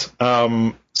 and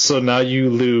so now you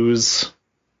lose.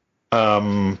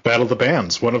 Battle of the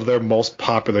Bands, one of their most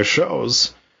popular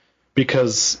shows,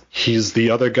 because he's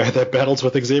the other guy that battles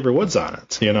with Xavier Woods on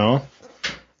it,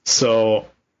 So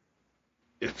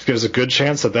there's a good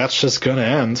chance that that's just going to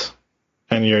end.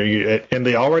 And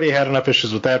they already had enough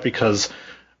issues with that, because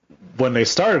when they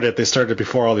started it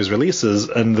before all these releases,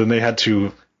 and then they had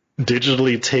to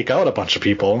digitally take out a bunch of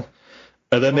people,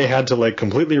 and then they had to like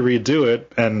completely redo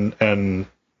it and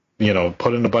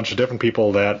put in a bunch of different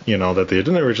people that that they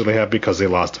didn't originally have because they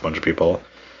lost a bunch of people.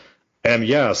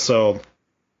 And so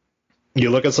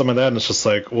you look at some of that and it's just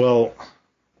like, well,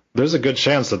 there's a good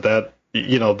chance that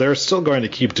they're still going to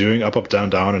keep doing Up Up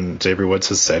Down Down, and Xavier Woods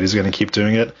has said he's going to keep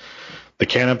doing it. They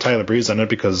can't have Tyler Breeze on it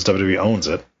because WWE owns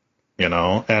it,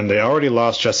 and they already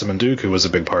lost Jessamine Duke, who was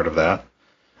a big part of that.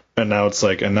 And now it's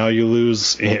like, and now you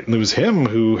lose him,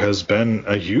 who has been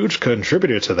a huge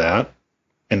contributor to that.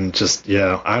 And just,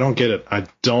 I don't get it. I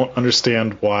don't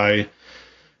understand why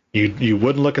you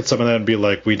wouldn't look at some of that and be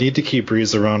like, we need to keep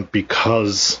Breeze around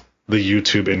because the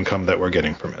YouTube income that we're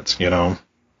getting from it,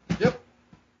 Yep.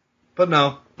 But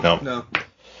no. No,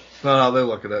 they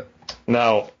look at it.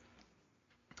 Now,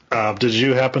 did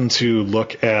you happen to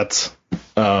look at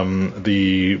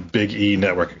the Big E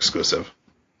Network exclusive?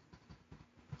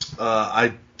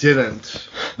 I didn't.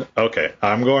 Okay,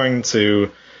 I'm going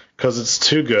to... because it's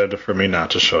too good for me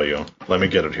not to show you. Let me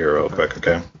get it here real quick,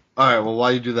 okay? All right, well,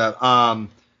 while you do that,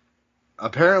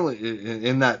 apparently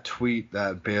in that tweet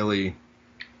that Bailey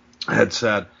had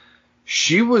said,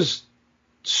 she was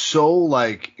so,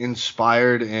 like,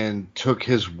 inspired and took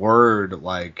his word,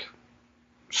 like,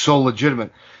 so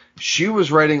legitimate. She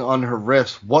was writing on her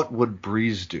wrist, what would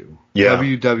Breeze do? Yeah.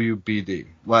 WWBD.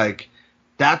 Like,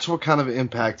 that's what kind of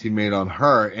impact he made on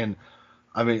her. And,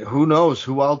 I mean, who knows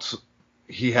who else...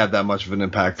 he had that much of an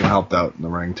impact and helped out in the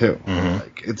ring too. Mm-hmm.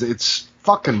 Like it's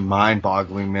fucking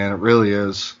mind-boggling, man. It really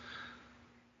is.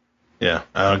 Yeah,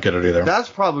 I don't get it either. That's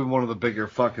probably one of the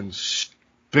biggest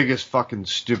fucking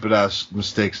stupid ass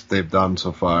mistakes that they've done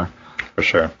so far. For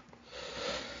sure.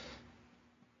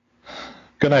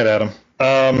 Good night, Adam.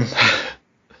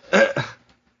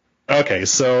 Okay,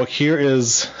 so here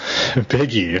is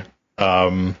Big E.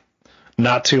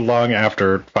 Not too long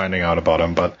after finding out about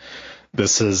him, but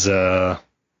this is him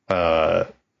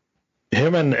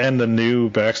and the new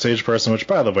backstage person, which,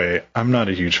 by the way, I'm not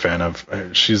a huge fan of.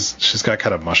 She's got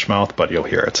kind of mush mouth, but you'll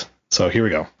hear it. So here we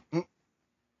go.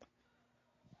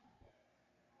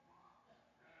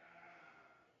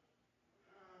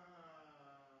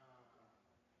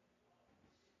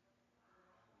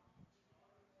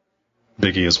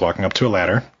 Big E is walking up to a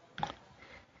ladder.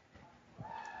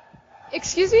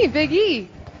 Excuse me, Big E.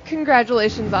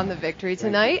 Congratulations on the victory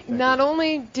tonight. Not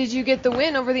only did you get the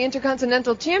win over the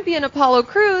Intercontinental Champion Apollo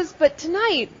Crews, but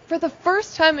tonight, for the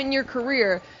first time in your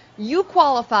career, you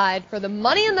qualified for the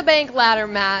Money in the Bank ladder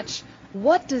match.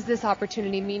 What does this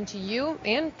opportunity mean to you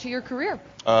and to your career?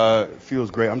 It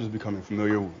feels great. I'm just becoming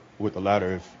familiar with the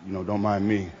ladder, if you know, don't mind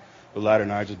me. The ladder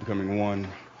and I just becoming one.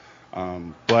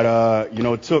 But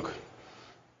it took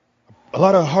a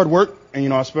lot of hard work,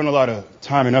 and I spent a lot of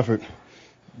time and effort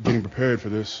getting prepared for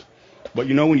this. But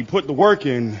when you put the work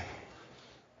in,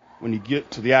 when you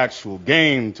get to the actual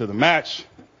game, to the match,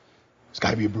 it's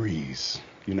got to be a breeze,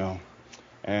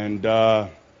 And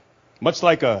much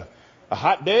like a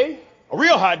hot day, a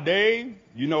real hot day,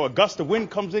 a gust of wind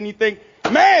comes in, you think,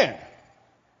 man,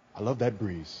 I love that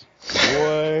breeze.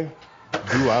 Boy,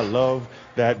 do I love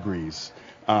that breeze.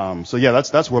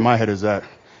 That's where my head is at,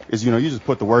 is, you just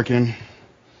put the work in,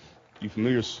 you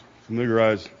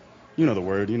familiarize, the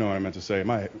word, what I meant to say.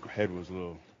 My head was a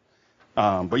little,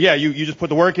 you just put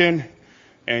the work in,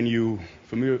 and you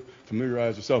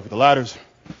familiarize yourself with the ladders,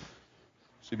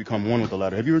 so you become one with the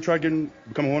ladder. Have you ever tried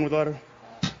becoming one with the ladder?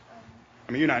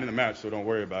 I mean, you're not in the match, so don't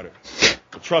worry about it.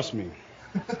 But trust me,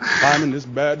 climbing this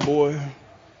bad boy,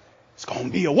 it's gonna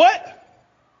be a what?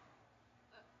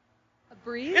 A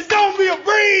breeze? It's gonna be a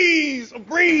breeze! A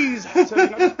breeze! I tell you,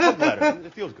 just put the ladder.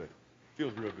 It feels good. It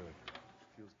feels real good.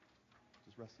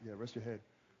 Just rest your head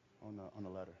on the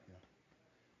ladder. Yeah.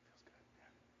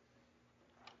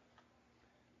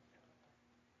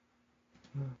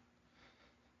 Feels good.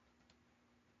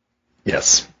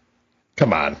 Yes.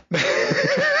 Come on. Oh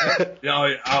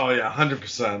yeah,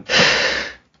 100%.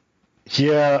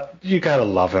 Yeah, you gotta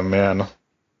love him, man.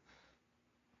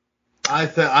 I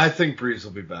think Breeze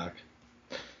will be back.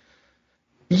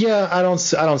 Yeah, I don't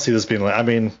see this being like. I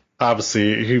mean,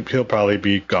 obviously he'll probably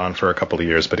be gone for a couple of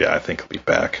years, but yeah, I think he'll be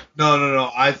back.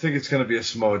 No. I think it's gonna be a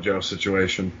Samoa Joe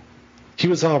situation. He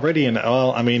was already in.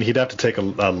 Well, I mean, he'd have to take a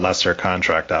lesser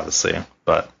contract, obviously,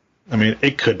 but. I mean,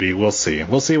 it could be. We'll see.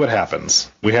 We'll see what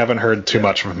happens. We haven't heard too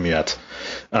much from him yet.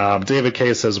 David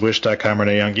K says, wish.com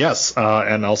Renee Young. Yes.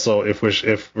 And also,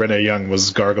 if Renee Young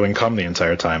was gargling cum the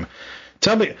entire time.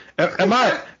 Tell me, am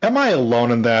I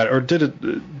alone in that, or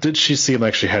did she seem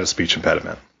like she had a speech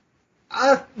impediment?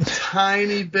 A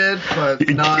tiny bit, but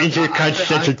not. Is your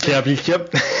Continental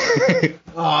Championship?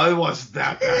 Oh, it wasn't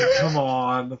that bad. Come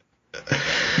on.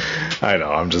 I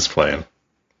know. I'm just playing.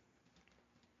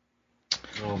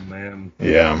 Oh, man.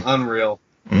 Yeah. Unreal.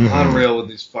 Mm-hmm. Unreal with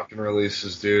these fucking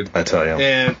releases, dude. I tell you.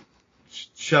 And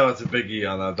shout out to Big E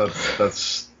on that.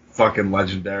 That's fucking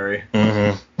legendary.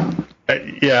 Mm-hmm.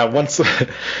 Yeah, once...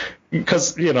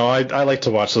 Because, I like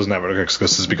to watch those network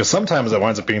exclusives because sometimes it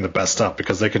winds up being the best stuff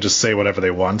because they can just say whatever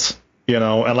they want,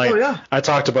 And like, I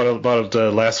talked about it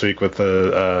last week with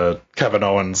Kevin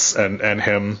Owens and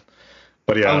him.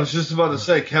 But yeah, I was just about to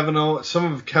say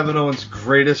some of Kevin Owens'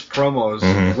 greatest promos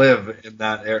live in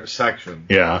that section.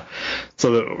 Yeah.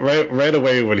 So right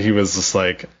away when he was just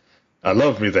like, "I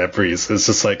love me that breeze," it's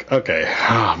just like, okay,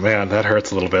 oh man, that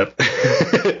hurts a little bit.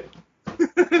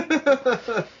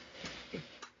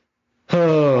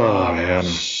 Oh man.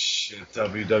 Shit,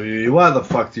 WWE, why the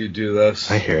fuck do you do this?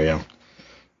 I hear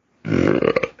you.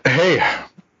 Hey,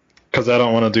 because I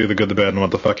don't want to do the good, the bad, and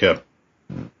what the fuck yet.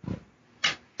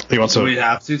 Do we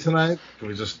have to tonight? Can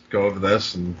we just go over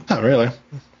this? Not really.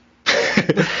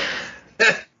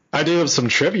 I do have some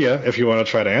trivia if you want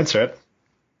to try to answer it.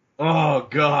 Oh,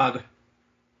 God.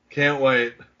 Can't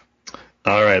wait.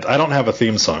 All right. I don't have a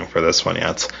theme song for this one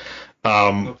yet.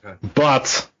 Okay.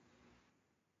 But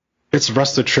it's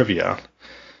wrestler trivia.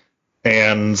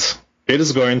 And it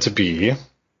is going to be...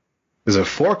 Is it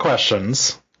 4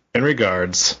 questions in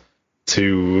regards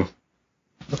to...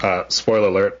 spoiler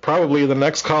alert, probably the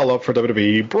next call-up for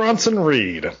WWE, Bronson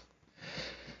Reed.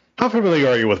 How familiar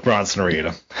are you with Bronson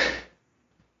Reed?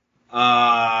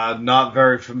 Not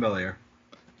very familiar.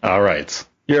 All right.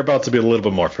 You're about to be a little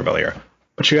bit more familiar.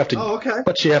 But you have to okay.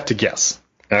 But you have to guess.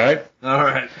 All right? All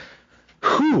right.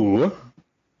 Who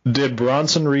did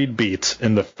Bronson Reed beat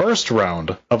in the first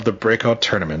round of the Breakout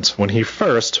Tournament when he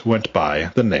first went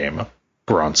by the name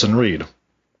Bronson Reed?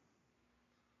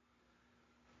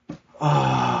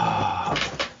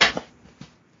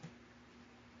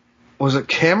 Was it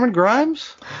Cameron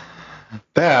Grimes?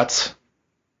 That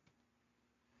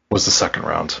was the second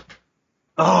round.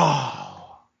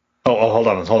 Oh, hold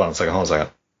on a second.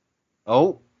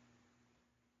 Oh.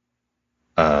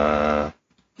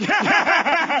 You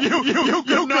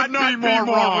could not be more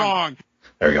wrong.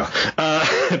 There we go.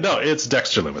 No, it's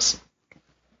Dexter Loomis.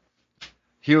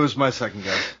 He was my second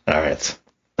guess. All right.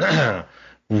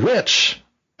 Which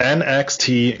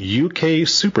NXT UK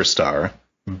superstar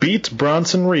beat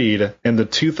Bronson Reed in the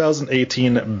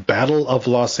 2018 Battle of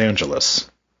Los Angeles?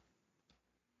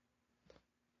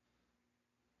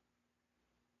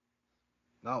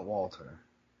 Not Walter.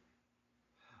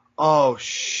 Oh,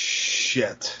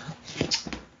 shit.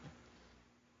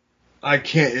 I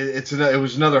can't. It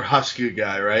was another Husky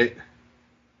guy, right?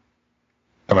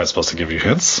 Am I supposed to give you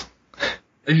hints?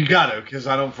 You got to, because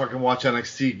I don't fucking watch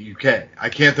NXT UK. I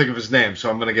can't think of his name, so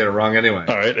I'm going to get it wrong anyway.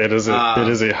 All right, it is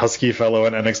a Husky fellow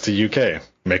in NXT UK.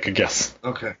 Make a guess.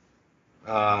 Okay.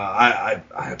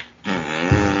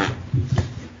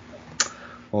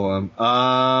 Hold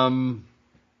on.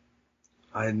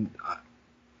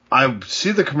 I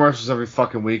see the commercials every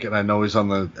fucking week, and I know he's on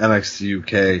the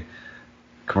NXT UK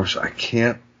commercial. I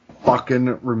can't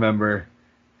fucking remember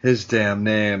his damn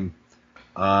name.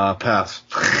 Pass.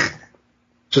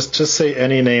 Just say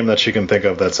any name that you can think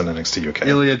of that's in NXT UK.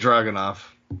 Ilya Dragunov.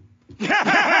 you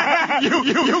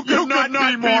could not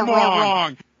be more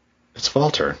wrong. It's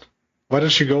Walter. Why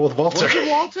did you go with Walter? Was it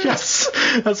Walter? Yes.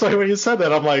 That's why when you said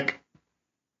that, I'm like,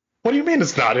 what do you mean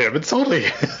it's not him? It's totally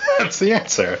that's the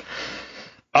answer.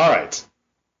 All right.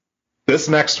 This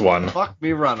next one. Fuck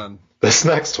me running. This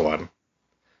next one.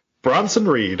 Bronson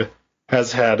Reed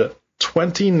has had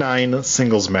 29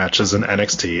 singles matches in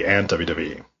NXT and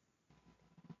WWE.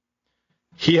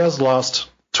 He has lost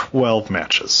 12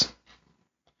 matches.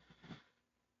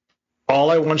 All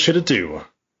I want you to do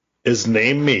is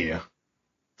name me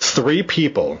 3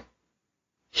 people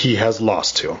he has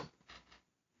lost to.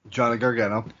 Johnny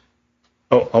Gargano.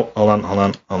 Oh, hold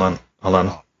on.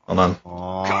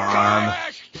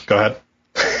 Go ahead.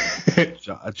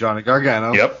 Johnny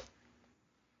Gargano. Yep.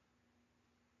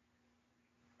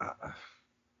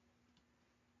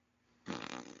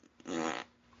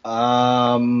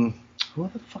 Who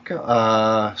the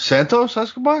fuck? Santos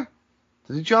Escobar?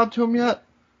 Did he job to him yet?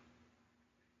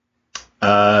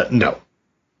 No.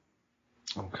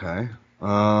 Okay.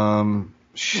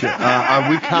 Shit. Are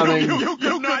we counting? You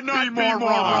could not be more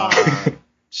wrong.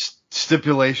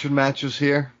 Stipulation matches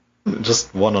here?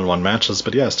 Just one-on-one matches,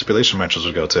 but yeah, stipulation matches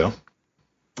would go too.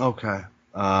 Okay.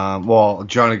 Well,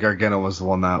 Johnny Gargano was the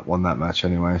one that won that match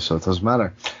anyway, so it doesn't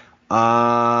matter.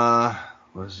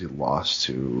 What has he lost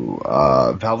to?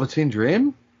 Velveteen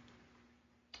Dream?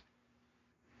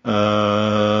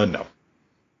 No.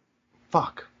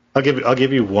 Fuck. I'll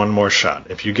give you one more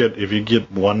shot. If you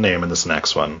get one name in this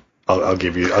next one, I'll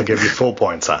give you full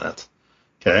points on it.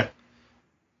 Okay?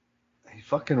 He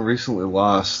fucking recently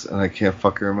lost, and I can't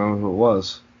fucking remember who it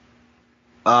was.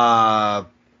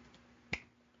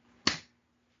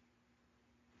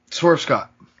 Swerve Scott.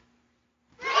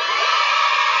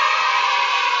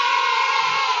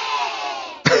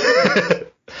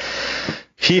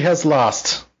 He has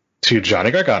lost to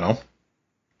Johnny Gargano.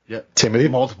 Yeah. Timothy.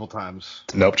 Multiple times.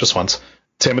 Nope, just once.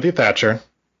 Timothy Thatcher.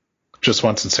 Just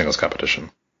once in singles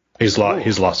competition. He's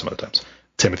lost some other times.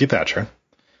 Timothy Thatcher.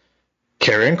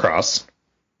 Karrion Kross.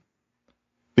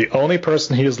 The only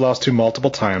person he has lost to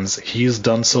multiple times, he's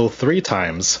done so 3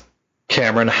 times.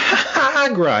 Cameron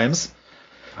Grimes.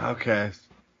 Okay.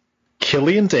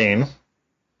 Killian Dane.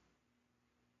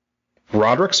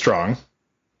 Roderick Strong.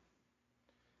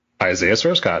 Isaiah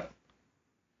Swerve Scott.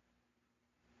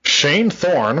 Shane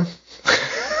Thorne.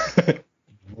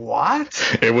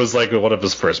 What? It was like one of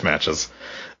his first matches.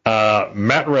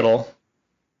 Matt Riddle.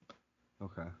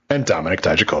 Okay. And Dominik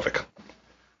Dijakovic.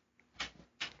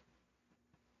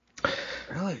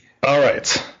 Really? All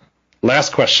right.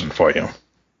 Last question for you.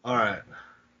 All right.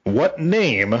 What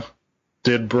name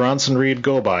did Bronson Reed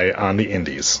go by on the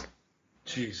Indies?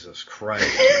 Jesus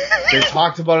Christ. They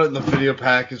talked about it in the video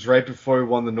package right before he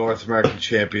won the North American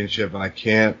Championship, and I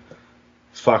can't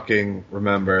fucking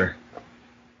remember.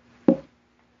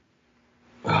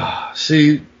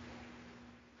 See.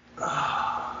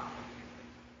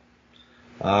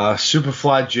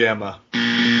 Superfly Jamma.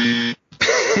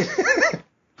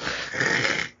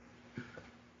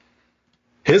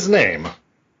 His name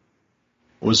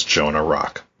was Jonah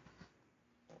Rock.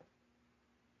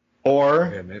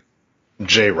 Or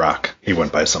J-Rock, he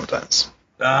went by sometimes.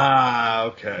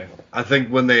 Okay. I think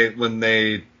when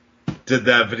they did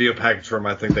that video package for him,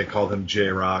 I think they called him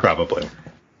J-Rock. Probably.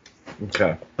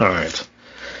 Okay. All right.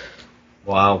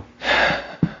 Wow.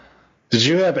 Did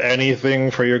you have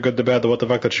anything for your good, the bad, the what the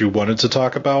fuck that you wanted to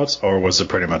talk about, or was it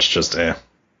pretty much just Because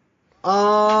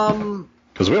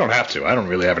we don't have to. I don't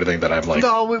really have anything that I'm like.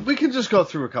 No, we can just go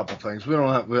through a couple things. We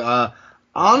don't have.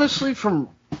 Honestly,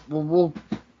 we'll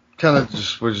kind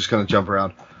of we're just gonna jump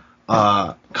around.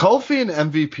 Kofi and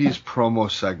MVP's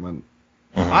promo segment.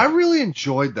 Mm-hmm. I really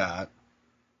enjoyed that.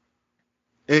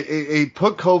 It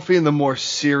put Kofi in the more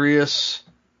serious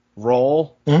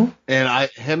role, Mhm. and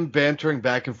him bantering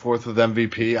back and forth with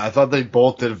MVP, I thought they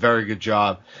both did a very good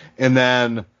job. And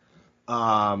then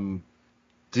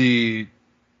the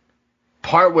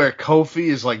part where Kofi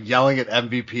is like yelling at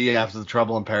MVP after the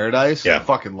Trouble in Paradise, I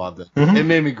fucking loved it. Mhm. It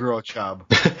made me grow a chub.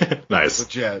 Nice.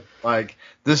 Legit. Like,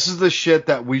 this is the shit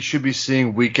that we should be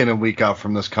seeing week in and week out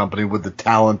from this company with the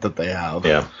talent that they have.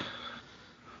 Yeah.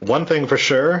 One thing for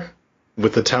sure,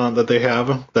 with the talent that they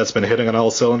have, that's been hitting on all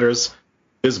cylinders,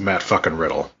 is Matt fucking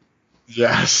Riddle.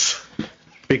 Yes.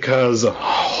 Because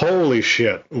holy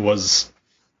shit,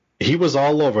 he was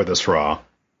all over this Raw,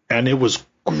 and it was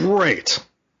great.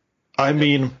 I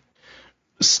mean,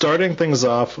 starting things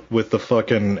off with the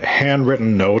fucking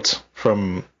handwritten note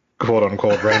from quote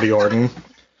unquote Randy Orton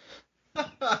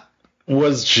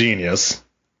was genius.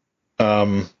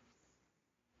 KT,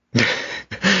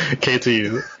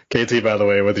 by the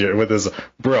way, with his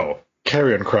bro,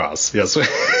 Karrion Kross. Yes,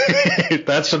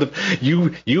 that should have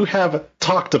you have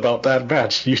talked about that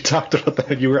match. You talked about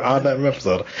that. You were on that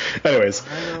episode. Anyways,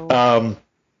 don't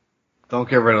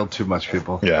get Riddle too much,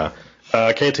 people. Yeah.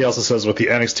 KT also says with the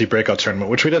NXT Breakout Tournament,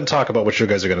 which we didn't talk about, which you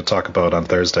guys are going to talk about on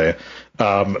Thursday,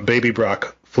 Baby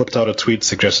Brock flipped out a tweet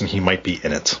suggesting he might be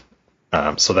in it.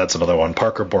 So that's another one.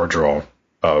 Parker Bordeaux.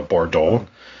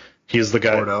 He's the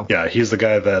guy. Bordeaux. Yeah, he's the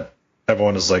guy that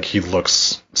everyone is like, he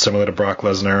looks similar to Brock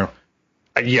Lesnar.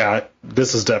 Yeah,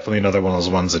 this is definitely another one of those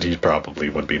ones that he probably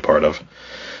would be part of.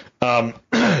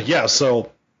 Yeah, so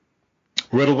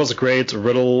Riddle was great.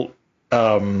 Riddle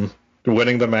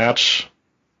winning the match,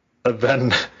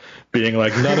 then being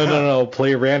like, no,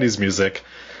 play Randy's music,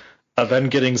 then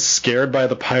getting scared by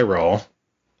the pyro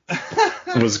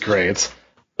was great.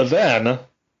 Then,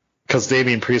 because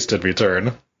Damian Priest did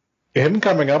return, him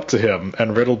coming up to him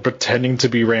and Riddle pretending to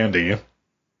be Randy,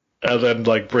 and then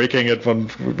like breaking it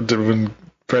when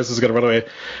Priest is gonna run away.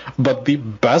 But the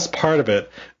best part of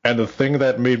it, and the thing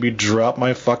that made me drop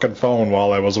my fucking phone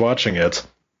while I was watching it,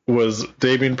 was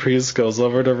Damian Priest goes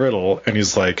over to Riddle and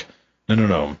he's like,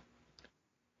 no,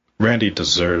 Randy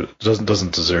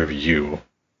doesn't deserve you.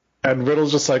 And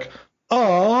Riddle's just like,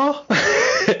 aww.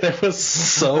 It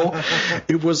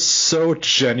was so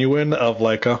genuine of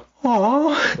like a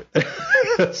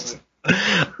aww.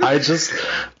 I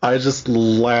just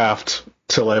laughed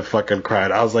till I fucking cried.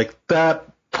 I was like, that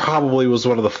probably was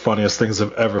one of the funniest things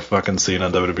I've ever fucking seen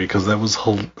on WWE, because that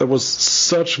was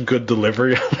such good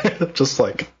delivery. Just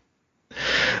like,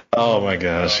 oh my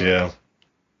gosh, yeah.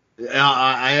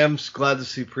 I am glad to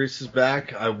see Priest is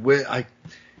back.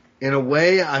 In a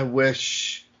way, I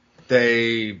wish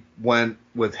they went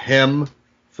with him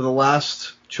for the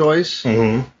last choice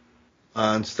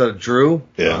instead of Drew.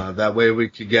 Yeah. That way we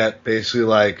could get basically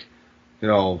like,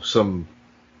 some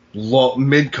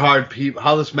mid-card people,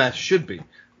 how this match should be.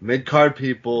 Mid-card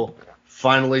people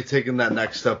finally taking that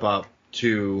next step up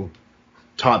to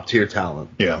top-tier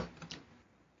talent. Yeah.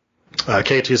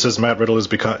 KT says Matt Riddle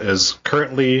is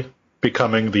currently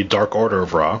becoming the Dark Order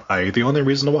of Raw, i.e. the only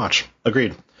reason to watch.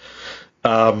 Agreed.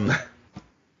 The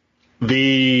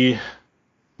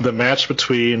match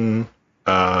between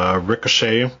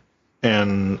Ricochet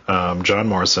and John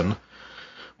Morrison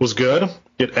was good.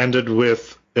 It ended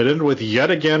with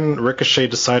yet again Ricochet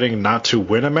deciding not to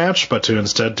win a match, but to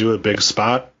instead do a big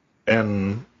spot.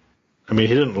 And I mean,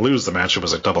 he didn't lose the match; it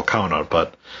was a double countout.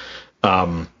 But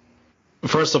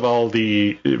first of all,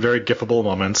 the very gifable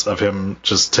moments of him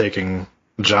just taking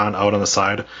John out on the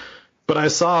side. But I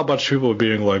saw a bunch of people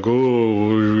being like,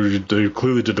 "Oh, they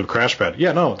clearly did a crash pad."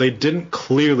 Yeah, no, they didn't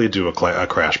clearly do a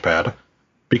crash pad,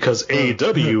 because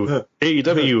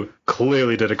AEW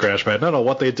clearly did a crash pad. No,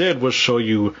 what they did was show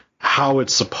you how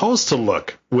it's supposed to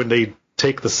look when they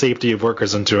take the safety of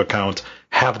workers into account,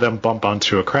 have them bump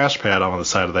onto a crash pad on the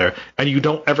side of there, and you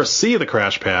don't ever see the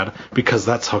crash pad because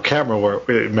that's how camera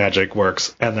magic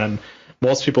works. And then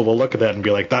most people will look at that and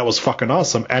be like, "That was fucking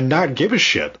awesome," and not give a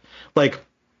shit. Like,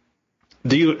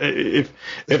 do you,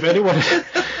 if anyone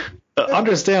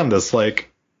understand this,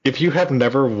 like, if you have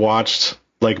never watched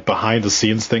like behind the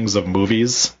scenes things of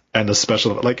movies and the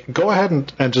special, like, go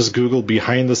ahead and just Google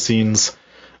behind the scenes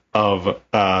of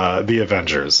the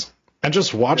Avengers and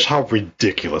just watch how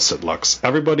ridiculous it looks.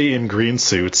 Everybody in green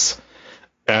suits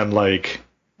and like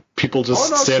people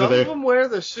just standing there. Some of them wear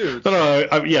the suits. No,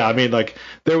 I mean, like,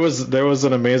 there was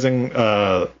an amazing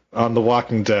on The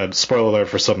Walking Dead, spoiler alert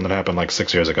for something that happened like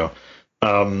 6 years ago.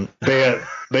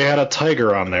 They had a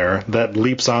tiger on there that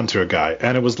leaps onto a guy,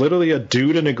 and it was literally a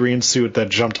dude in a green suit that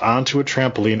jumped onto a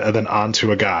trampoline and then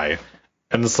onto a guy.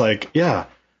 And it's like, yeah,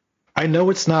 I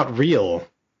know it's not real,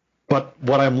 but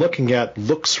what I'm looking at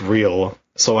looks real,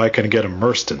 so I can get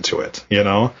immersed into it, you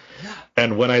know? Yeah.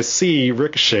 And when I see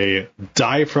Ricochet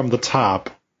dive from the top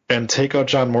and take out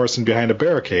John Morrison behind a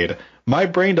barricade, my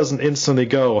brain doesn't instantly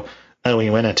go, oh, he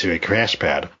went into a crash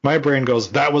pad. My brain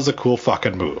goes, that was a cool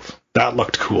fucking move. That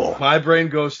looked cool. My brain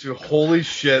goes to, holy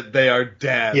shit, they are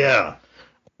dead. Yeah.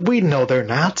 We know they're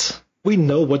not. We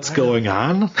know what's going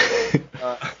on.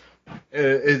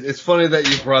 It's funny that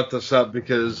you brought this up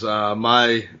because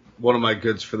one of my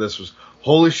goods for this was,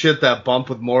 holy shit, that bump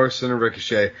with Morrison and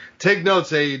Ricochet. Take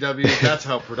notes, AEW. That's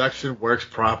how production works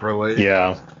properly.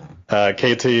 Yeah.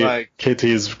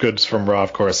 KT's goods from Raw,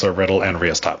 of course, are Riddle and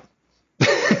Rhea's top.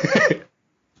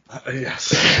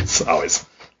 Yes. It's always.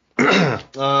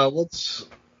 Let's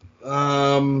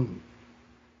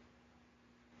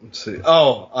see.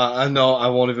 Oh, I know. I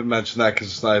won't even mention that because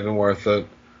it's not even worth it.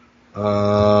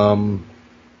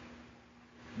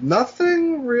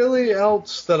 Nothing really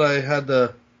else that I had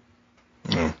to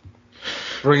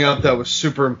bring up that was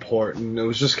super important. It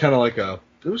was just kind of like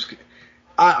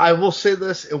I will say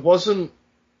this. It wasn't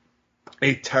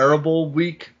a terrible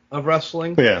week of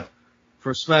wrestling. Yeah.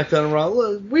 For SmackDown and Raw,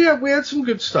 we had some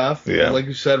good stuff. Yeah. Like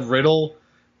you said, Riddle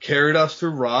carried us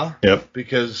through Raw. Yep.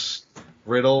 Because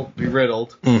Riddle be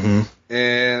riddled. Mm-hmm.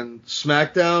 And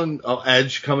SmackDown,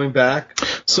 Edge coming back.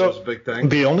 That was a big thing.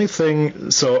 The only thing,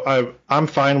 I'm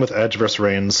fine with Edge versus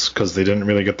Reigns because they didn't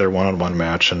really get their one-on-one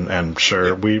match, and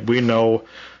sure, we know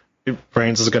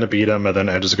Reigns is going to beat him, and then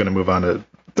Edge is going to move on to,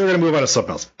 they're going to move on to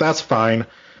something else. That's fine.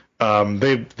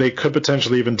 They could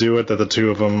potentially even do it that the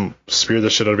two of them spear the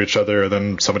shit out of each other, and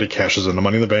then somebody cashes in the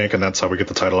Money in the Bank, and that's how we get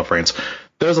the title of Reigns.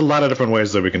 There's a lot of different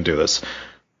ways that we can do this.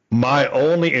 My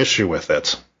only issue with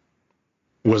it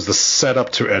was the setup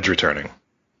to Edge returning.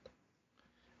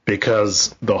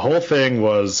 Because the whole thing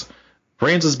was,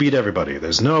 Reigns has beat everybody.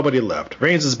 There's nobody left.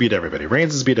 Reigns has beat everybody.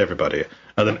 Reigns has beat everybody.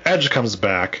 And then Edge comes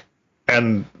back,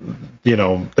 and, you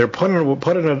know, they're putting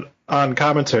it on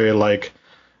commentary like,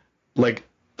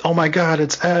 oh my god,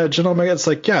 it's Edge, and oh my god, it's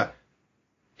like, yeah,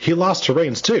 he lost to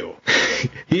Reigns too.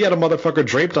 He had a motherfucker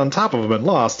draped on top of him and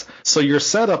lost. So your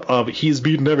setup of he's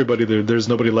beaten everybody, there's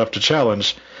nobody left to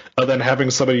challenge, and then having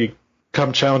somebody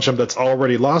come challenge him that's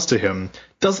already lost to him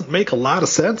doesn't make a lot of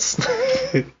sense.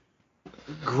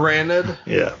 Granted,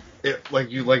 yeah,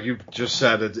 like you just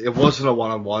said, it wasn't a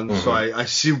one-on-one, mm-hmm. So I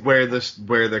see where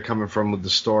they're coming from with the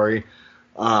story.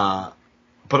 But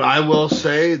I will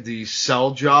say the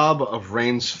sell job of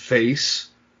Reigns' face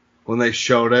when they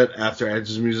showed it after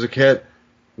Edge's music hit,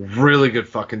 really good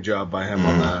fucking job by him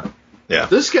on that. Yeah.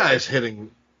 This guy's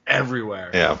hitting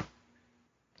everywhere. Yeah.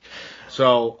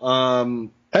 So,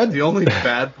 the only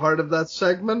bad part of that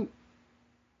segment,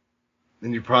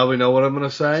 and you probably know what I'm going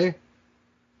to say,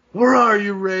 where are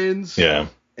you, Reigns? Yeah.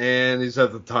 And he's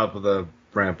at the top of the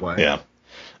rampway. Yeah.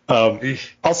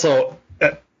 Also,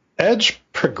 Edge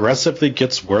progressively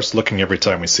gets worse looking every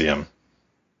time we see him.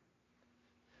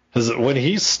 Because when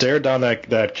he stared down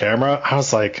that camera, I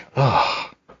was like, oh.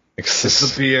 It's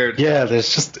the beard. Yeah,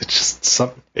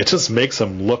 it just makes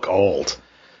him look old.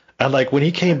 And like when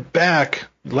he came back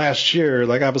last year,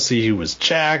 like obviously he was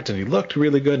jacked and he looked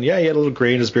really good. And yeah, he had a little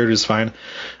gray in his beard, he was fine.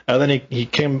 And then he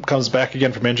comes back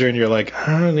again from injury, and you're like,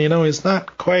 he's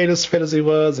not quite as fit as he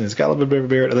was, and he's got a little bit of a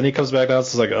beard. And then he comes back out,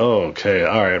 so it's like, oh, okay,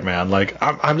 all right, man. Like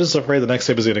I'm just afraid the next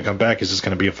time he's gonna come back, he's just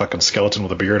gonna be a fucking skeleton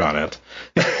with a beard on it.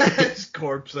 His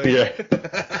corpse. Yeah.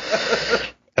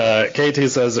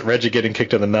 KT says that Reggie getting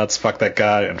kicked in the nuts, fuck that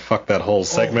guy, and fuck that whole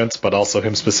segment, but also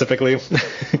him specifically.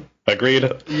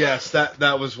 Agreed. Yes,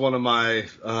 that was one of my.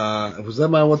 Was that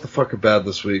my what the fuck are bad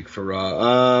this week for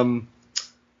Raw?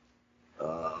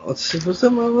 Let's see. Was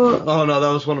that my? Oh no,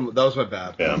 that was my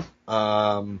bad. Yeah.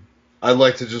 I'd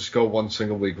like to just go one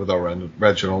single week without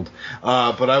Reginald,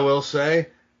 but I will say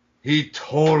he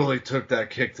totally took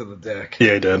that kick to the dick.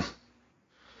 Yeah, he did.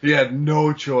 He had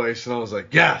no choice, and I was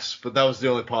like, yes, but that was the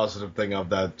only positive thing of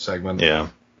that segment. Yeah.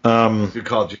 Good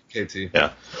call, KT.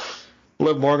 Yeah.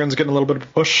 Liv Morgan's getting a little bit of a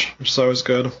push, which is always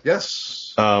good.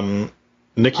 Yes.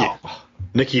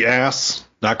 Nikki Ass,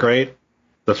 not great.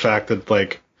 The fact that,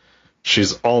 like,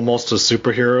 she's almost a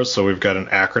superhero, so we've got an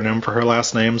acronym for her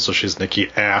last name, so she's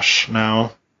Nikki Ash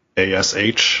now,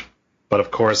 ASH. But, of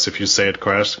course, if you say it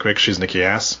quick, she's Nikki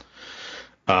Ass.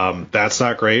 That's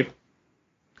not great.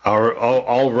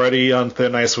 Already on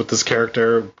thin ice with this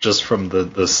character, just from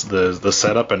the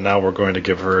setup, and now we're going to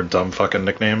give her a dumb fucking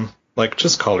nickname. Like,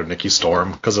 just call her Nikki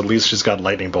Storm, because at least she's got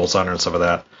lightning bolts on her and stuff like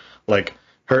that. Like,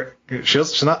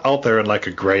 she's not out there in, like,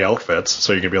 a gray outfit,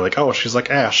 so you can be like, oh, she's like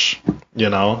Ash. You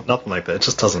know? Nothing like that. It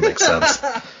just doesn't make sense.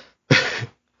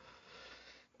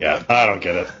 Yeah, I don't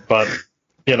get it. But,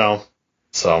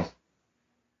 so.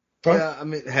 Yeah, I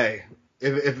mean, hey,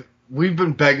 if we've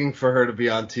been begging for her to be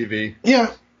on TV.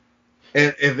 Yeah.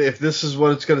 And if this is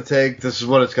what it's going to take, this is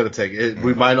what it's going to take.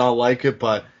 We might not like it,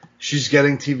 but she's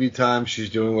getting TV time. She's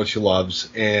doing what she loves.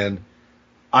 And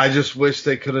I just wish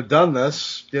they could have done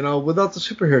this, without the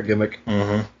superhero gimmick.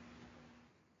 Mm-hmm.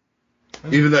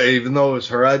 Even though it was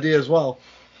her idea as well.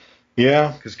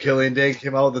 Yeah. Because Killian Dane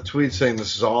came out with a tweet saying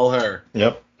this is all her.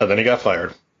 Yep. And then he got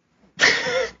fired.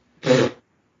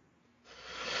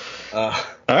 All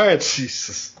right.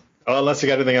 Jesus. Well, unless you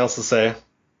got anything else to say.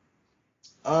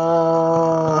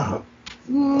 No,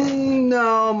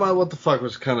 my what the fuck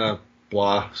was kind of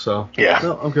blah, so. Yeah.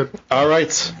 No, I'm good. All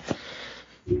right.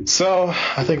 So,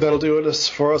 I think that'll do it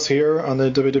for us here on the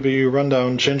WWE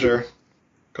Rundown. Ginger,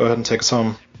 go ahead and take us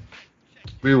home.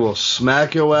 We will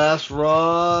smack your ass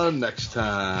raw next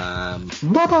time.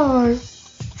 Bye-bye.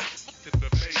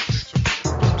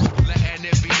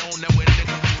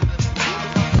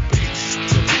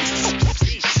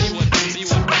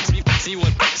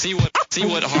 See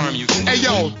what harm you can do. Hey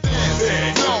yo,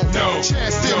 no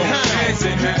chance in hell.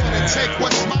 You wanna take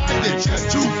what's mine, you're just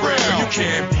too frail. You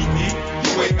can't beat me.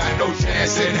 You ain't got no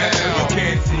chance in hell. You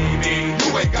can't see me.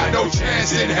 You ain't got no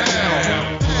chance in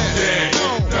hell.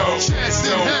 No chance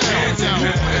in